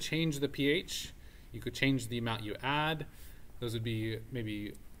 You could change the pH. You could change the amount you add. Those would be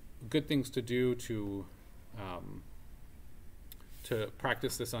maybe good things to do to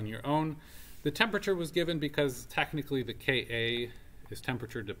practice this on your own. The temperature was given because technically the Ka is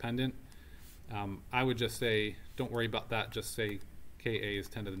temperature dependent. I would just say, don't worry about that. Just say Ka is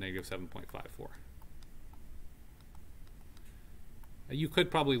 10 to the negative 7.54. You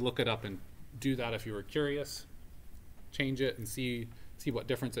could probably look it up and do that if you were curious. Change it and see what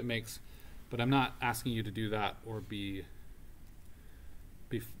difference it makes. But I'm not asking you to do that or be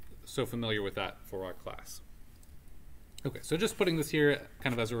so familiar with that for our class. Okay, so just putting this here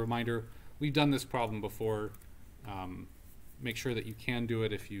kind of as a reminder, we've done this problem before. Make sure that you can do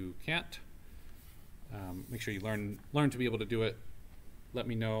it if you can't. Make sure you learn to be able to do it. Let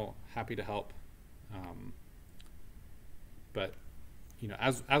me know, happy to help. But you know,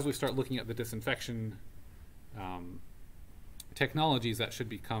 as we start looking at the disinfection technologies, that should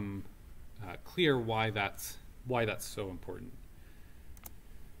become clear why that's so important.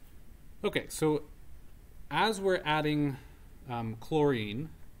 Okay, so as we're adding chlorine,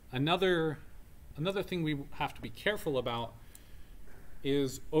 another thing we have to be careful about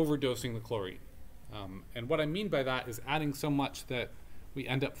is overdosing the chlorine. And what I mean by that is adding so much that we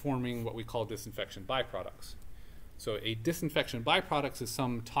end up forming what we call disinfection byproducts. So a disinfection byproduct is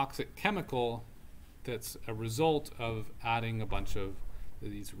some toxic chemical that's a result of adding a bunch of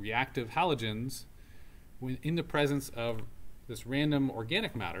these reactive halogens in the presence of this random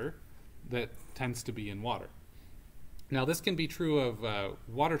organic matter that tends to be in water. Now this can be true of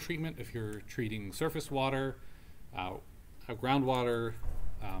water treatment if you're treating surface water, groundwater,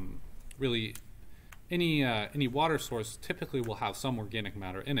 really any water source typically will have some organic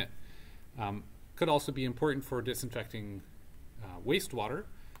matter in it. Could also be important for disinfecting wastewater.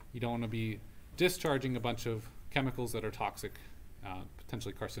 You don't want to be discharging a bunch of chemicals that are toxic,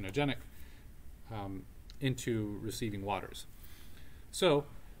 potentially carcinogenic, into receiving waters. So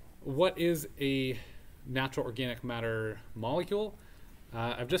what is a natural organic matter molecule?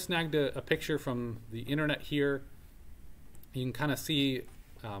 I've just snagged a picture from the internet here. You can kind of see,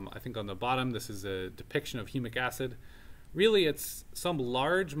 I think on the bottom, this is a depiction of humic acid. Really, it's some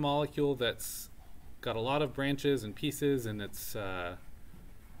large molecule that's got a lot of branches and pieces, and it's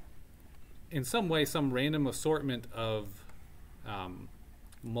in some way some random assortment of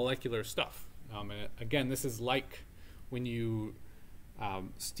molecular stuff. And again, this is like when you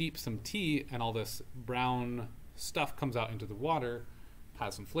steep some tea and all this brown stuff comes out into the water,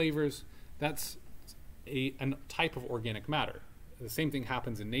 has some flavors. That's a type of organic matter. The same thing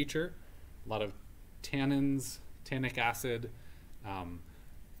happens in nature. A lot of tannins, tannic acid,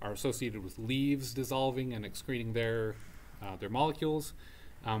 are associated with leaves dissolving and excreting their molecules.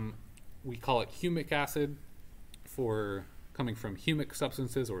 We call it humic acid for coming from humic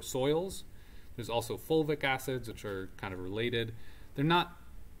substances or soils. There's also fulvic acids, which are kind of related.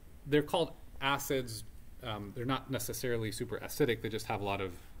 They're called acids. They're not necessarily super acidic. They just have a lot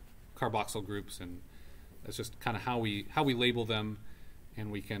of carboxyl groups, and that's just kind of how we label them,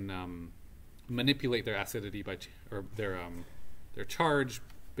 and we can manipulate their acidity or their charge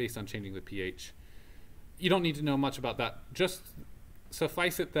based on changing the pH. You don't need to know much about that. Just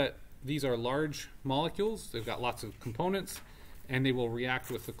suffice it that these are large molecules. They've got lots of components, and they will react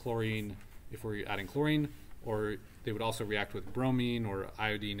with the chlorine if we're adding chlorine, or they would also react with bromine or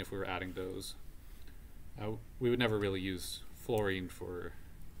iodine if we were adding those. We would never really use fluorine for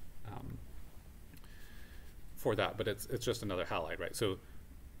that, but it's just another halide, right? So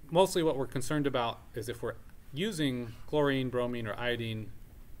mostly what we're concerned about is if we're using chlorine, bromine, or iodine,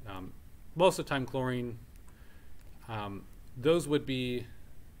 most of the time chlorine, those would be,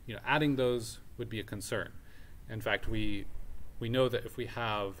 adding those would be a concern. In fact, we know that if we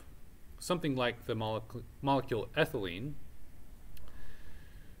have something like the molecule ethylene,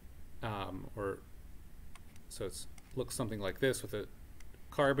 so it looks something like this with a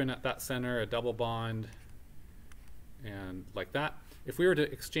carbon at that center, a double bond, and like that. If we were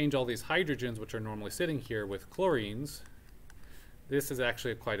to exchange all these hydrogens, which are normally sitting here, with chlorines, this is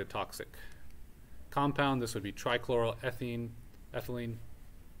actually quite a toxic compound. This would be trichloroethylene,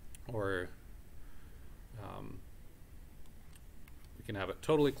 or We can have it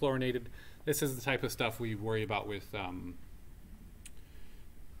totally chlorinated. This is the type of stuff we worry about with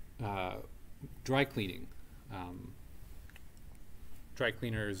dry cleaning. Dry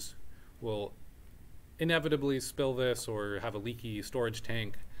cleaners will inevitably spill this or have a leaky storage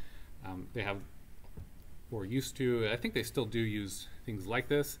tank. They have, or used to, I think they still do use things like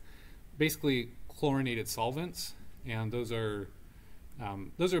this, basically chlorinated solvents, and those are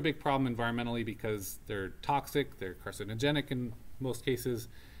a big problem environmentally because they're toxic, they're carcinogenic in most cases,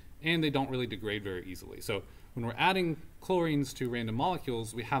 and they don't really degrade very easily. So when we're adding chlorines to random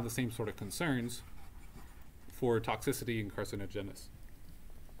molecules, we have the same sort of concerns for toxicity and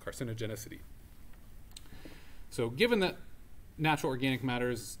carcinogenicity. So given that natural organic matter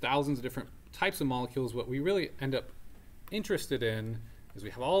is thousands of different types of molecules, what we really end up interested in is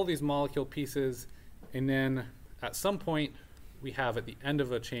we have all these molecule pieces, and then at some point we have at the end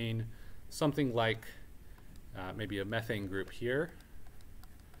of a chain something like maybe a methane group here.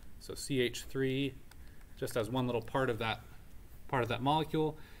 So CH3 just as one little part of that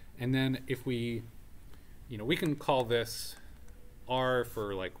molecule, and then if we, we can call this R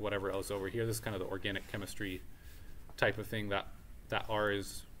for like whatever else over here. This is kind of the organic chemistry type of thing, that R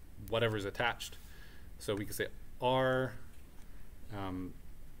is whatever's attached. So we can say R, and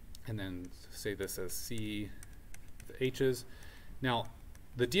then say this as C, the H's. Now,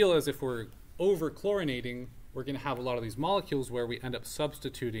 the deal is if we're over chlorinating, we're going to have a lot of these molecules where we end up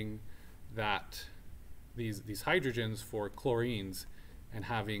substituting these hydrogens for chlorines and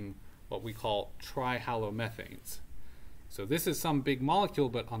having what we call trihalomethanes. So this is some big molecule,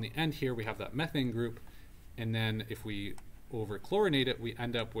 but on the end here we have that methane group, and then if we over chlorinate it, we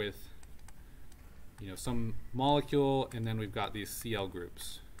end up with some molecule, and then we've got these Cl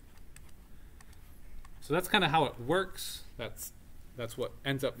groups. So that's kind of how it works. That's what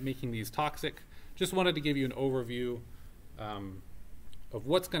ends up making these toxic. Just wanted to give you an overview of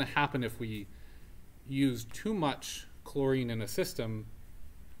what's going to happen if we use too much chlorine in a system.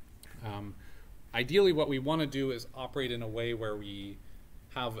 Ideally, what we want to do is operate in a way where we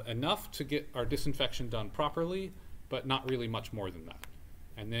have enough to get our disinfection done properly, but not really much more than that.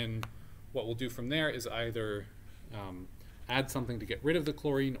 And then what we'll do from there is either add something to get rid of the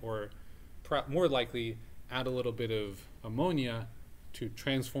chlorine, or more likely add a little bit of ammonia to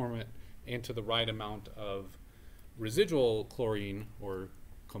transform it into the right amount of residual chlorine or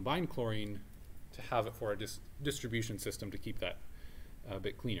combined chlorine to have it for our distribution system to keep that a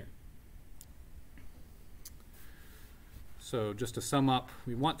bit cleaner. So just to sum up,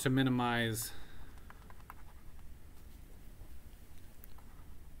 we want to minimize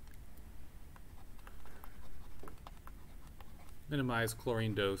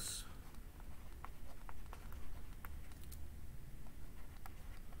chlorine dose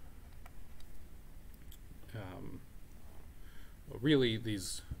really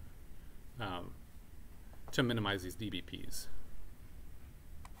these to minimize these DBPs.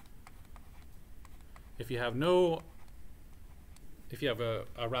 If you have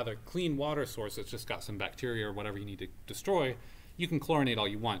a rather clean water source that's just got some bacteria or whatever you need to destroy, you can chlorinate all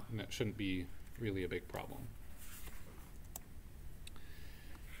you want, and it shouldn't be really a big problem.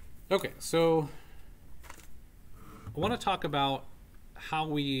 Okay, so I want to talk about how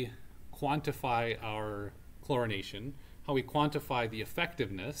we quantify our chlorination, how we quantify the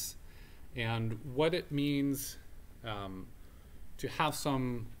effectiveness, and what it means to have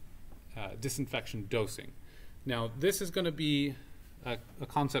some disinfection dosing. Now, this is going to be a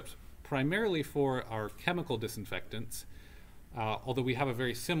concept primarily for our chemical disinfectants, although we have a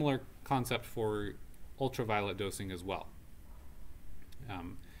very similar concept for ultraviolet dosing as well.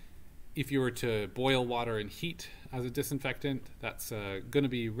 If you were to boil water and heat as a disinfectant, that's going to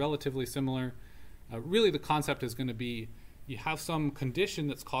be relatively similar. Really, the concept is going to be you have some condition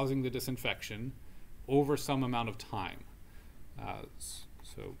that's causing the disinfection over some amount of time.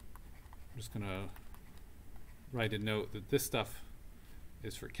 So I'm just going to write a note that this stuff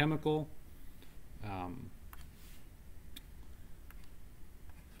is for chemical.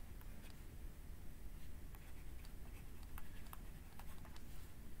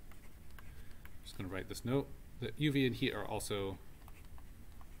 Just going to write this note that UV and heat are also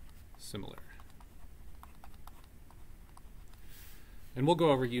similar. And we'll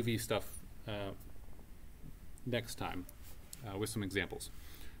go over UV stuff next time with some examples.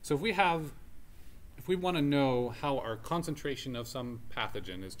 So if we want to know how our concentration of some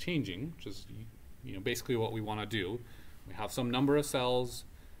pathogen is changing, which is basically what we want to do, we have some number of cells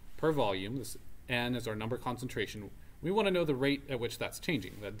per volume. This N is our number concentration. We want to know the rate at which that's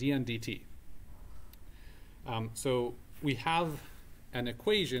changing, that dN dt. So we have an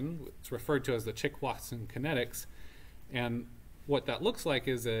equation, it's referred to as the Chick-Watson kinetics, and what that looks like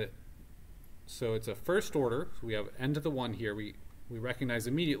is so it's a first order. So we have n to the 1 here. We recognize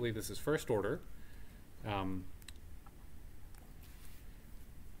immediately this is first order.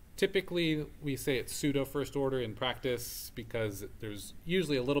 Typically, we say it's pseudo first order in practice because there's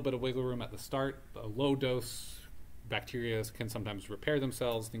usually a little bit of wiggle room at the start. A low dose bacteria can sometimes repair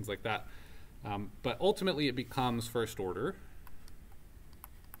themselves, things like that. But ultimately, it becomes first order,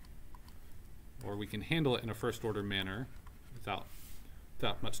 or we can handle it in a first order manner without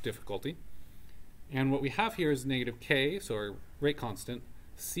much difficulty. And what we have here is negative k, so our rate constant,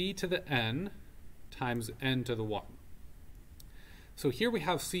 c to the n times n to the 1. So here we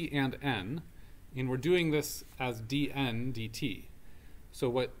have c and n, and we're doing this as dn dt. So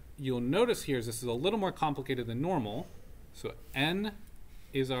what you'll notice here is this is a little more complicated than normal. So n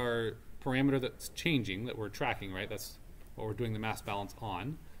is our parameter that's changing, that we're tracking, right? That's what we're doing the mass balance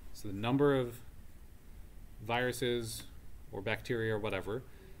on. So the number of viruses or bacteria or whatever.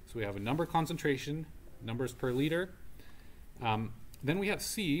 So we have a number concentration, numbers per liter. Then we have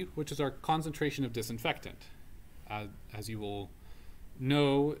C, which is our concentration of disinfectant. As you will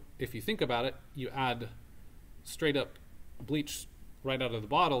know, if you think about it, you add straight up bleach right out of the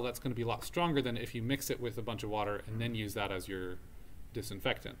bottle, that's going to be a lot stronger than if you mix it with a bunch of water and then use that as your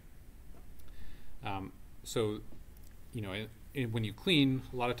disinfectant. So, you know, when you clean,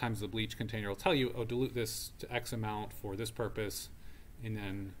 a lot of times the bleach container will tell you, oh, dilute this to X amount for this purpose, and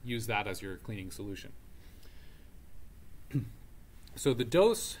then use that as your cleaning solution. So the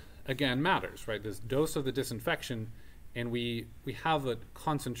dose, again, matters, right? This dose of the disinfection, and we have a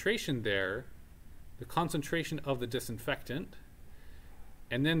concentration there, the concentration of the disinfectant,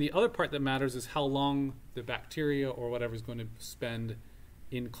 and then the other part that matters is how long the bacteria or whatever is going to spend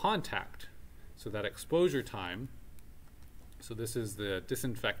in contact. So that exposure time, so this is the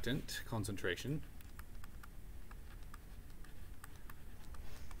disinfectant concentration.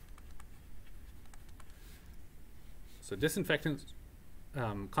 So disinfectant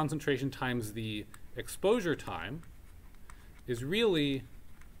concentration times the exposure time is really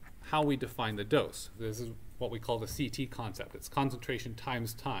how we define the dose. This is what we call the CT concept. It's concentration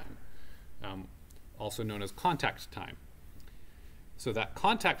times time, also known as contact time. So that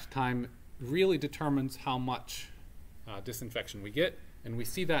contact time really determines how much disinfection we get, and we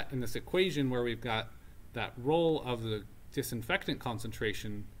see that in this equation where we've got that role of the disinfectant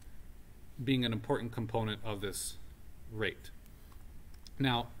concentration being an important component of this rate.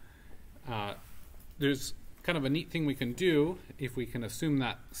 Now, there's kind of a neat thing we can do if we can assume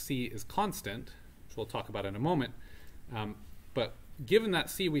that C is constant, which we'll talk about in a moment. But given that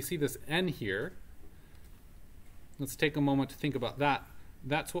C, we see this N here. Let's take a moment to think about that.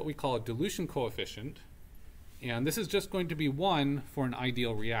 That's what we call a dilution coefficient. And this is just going to be 1 for an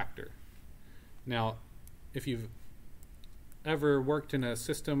ideal reactor. Now, if you've ever worked in a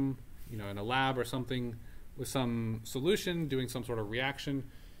system, you know, in a lab or something with some solution doing some sort of reaction,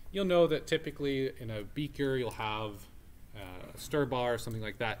 you'll know that typically in a beaker you'll have a stir bar or something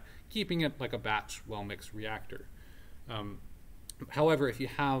like that, keeping it like a batch well-mixed reactor. However, if you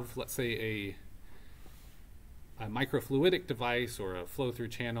have, let's say, a microfluidic device or a flow-through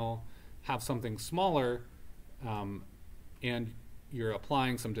channel, have something smaller, and you're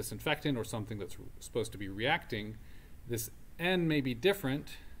applying some disinfectant or something that's supposed to be reacting, this N may be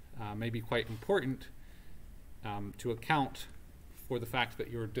different, may be quite important to account for the fact that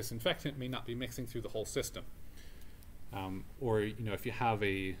your disinfectant may not be mixing through the whole system. Or, you know, if you have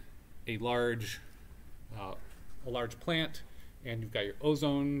a large plant and you've got your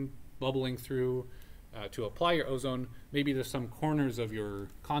ozone bubbling through, to apply your ozone, maybe there's some corners of your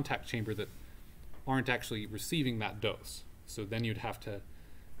contact chamber that aren't actually receiving that dose. So then you'd have to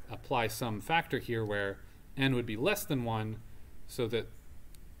apply some factor here where N would be less than 1, so that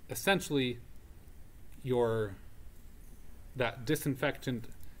essentially that disinfectant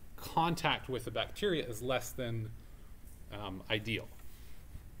contact with the bacteria is less than ideal.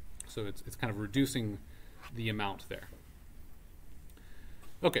 So it's kind of reducing the amount there.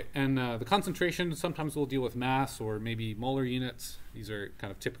 Okay, and the concentration, sometimes we'll deal with mass or maybe molar units. These are kind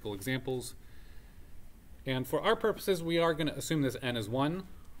of typical examples. And for our purposes, we are going to assume this N is 1.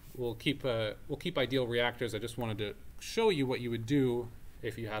 We'll keep ideal reactors. I just wanted to show you what you would do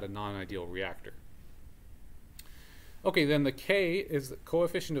if you had a non-ideal reactor. Okay, then the K is the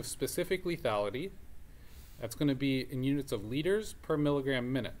coefficient of specific lethality. That's going to be in units of liters per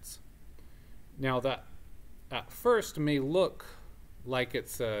milligram minutes. Now that at first may look like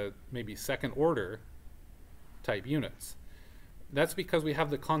it's maybe second order type units. That's because we have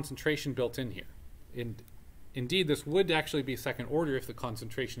the concentration built in here. Indeed, this would actually be second order if the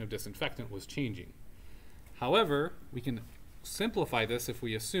concentration of disinfectant was changing. However, we can simplify this if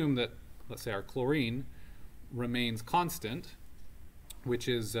we assume that, let's say, our chlorine remains constant, which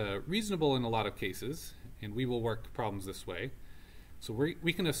is reasonable in a lot of cases, and we will work problems this way. So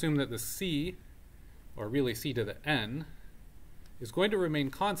we can assume that the C, or really C to the N, is going to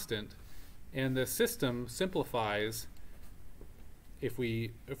remain constant, and the system simplifies if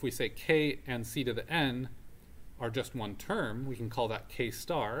we say K and C to the N are just one term. We can call that K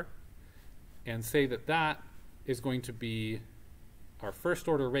star, and say that that is going to be our first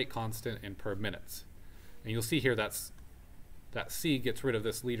order rate constant in per minutes. And you'll see here that C gets rid of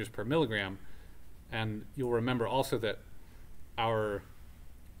this liters per milligram, and you'll remember also that our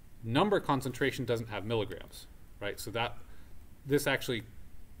number concentration doesn't have milligrams, right? So that this actually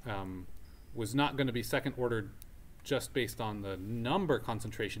was not going to be second ordered just based on the number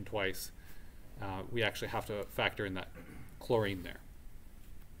concentration twice. We actually have to factor in that chlorine there.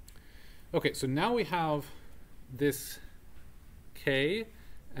 Okay, so now we have this K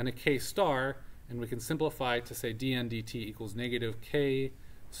and a K star, and we can simplify to say dN dt equals negative K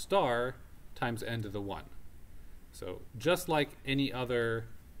star times n to the 1. So just like any other,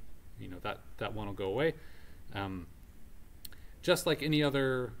 that one will go away. Just like any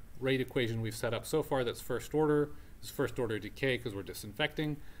other rate equation we've set up so far that's first order, is first order decay because we're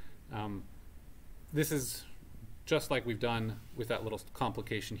disinfecting. This is just like we've done with that little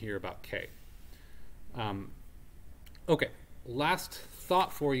complication here about K. Okay, last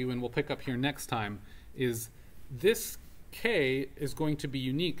thought for you, and we'll pick up here next time, is this K is going to be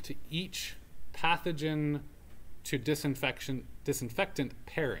unique to each pathogen to disinfectant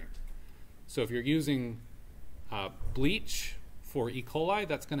pairing. So if you're using bleach for E. coli,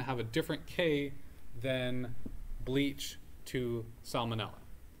 that's going to have a different K than bleach to salmonella.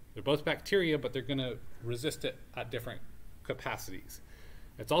 They're both bacteria, but they're going to resist it at different capacities.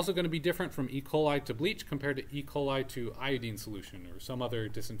 It's also going to be different from E. coli to bleach compared to E. coli to iodine solution or some other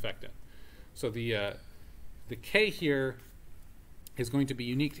disinfectant. So the K here is going to be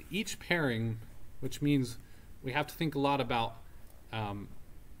unique to each pairing, which means we have to think a lot about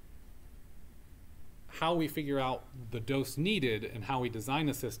how we figure out the dose needed and how we design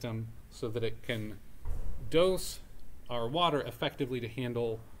a system so that it can dose our water effectively to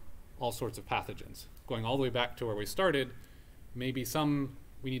handle all sorts of pathogens. Going all the way back to where we started, maybe some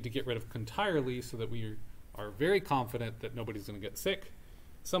we need to get rid of entirely so that we are very confident that nobody's going to get sick.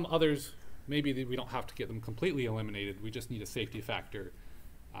 Some others, maybe we don't have to get them completely eliminated. We just need a safety factor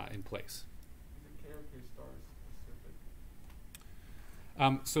in place. Is it K or K star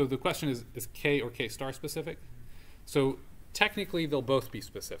specific? So the question is K or K star specific? So technically they'll both be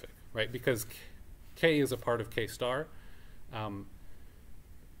specific, right? Because K is a part of K star.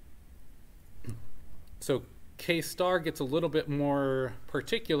 So K star gets a little bit more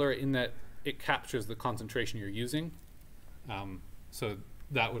particular in that it captures the concentration you're using. So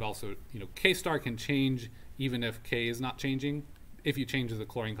that would also, K star can change even if K is not changing, if you change the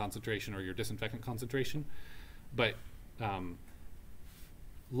chlorine concentration or your disinfectant concentration. But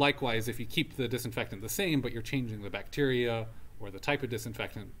likewise, if you keep the disinfectant the same, but you're changing the bacteria or the type of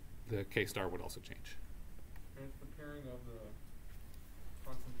disinfectant, the K star would also change. And it's the pairing of the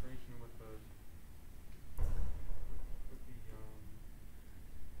concentration with the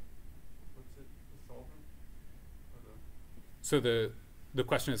solvent? Or So the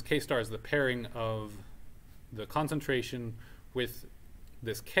question is, K star is the pairing of the concentration with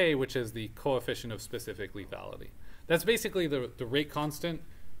this K, which is the coefficient of specific lethality. That's basically the rate constant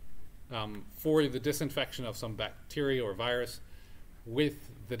for the disinfection of some bacteria or virus with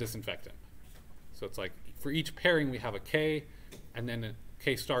the disinfectant. So it's like for each pairing we have a K, and then a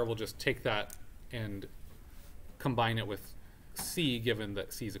K star will just take that and combine it with C, given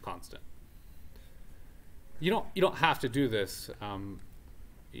that C is a constant. You don't have to do this.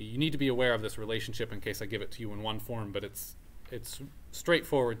 You need to be aware of this relationship in case I give it to you in one form, but it's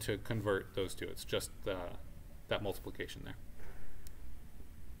straightforward to convert those two. It's just that multiplication there.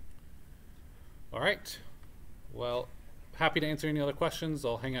 All right. Well, happy to answer any other questions.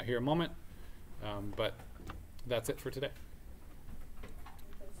 I'll hang out here a moment, but that's it for today.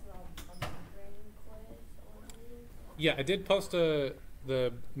 Yeah, I did post the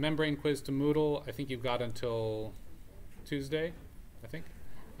membrane quiz to Moodle. I think you've got until Tuesday, I think.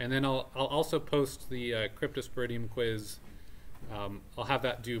 And then I'll also post the cryptosporidium quiz. I'll have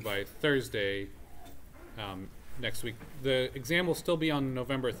that due by Thursday next week. The exam will still be on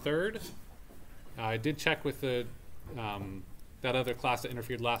November 3rd. I did check with the that other class that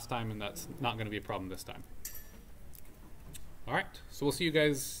interfered last time, and that's not going to be a problem this time. All right, so we'll see you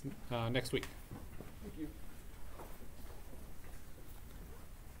guys next week. Thank you.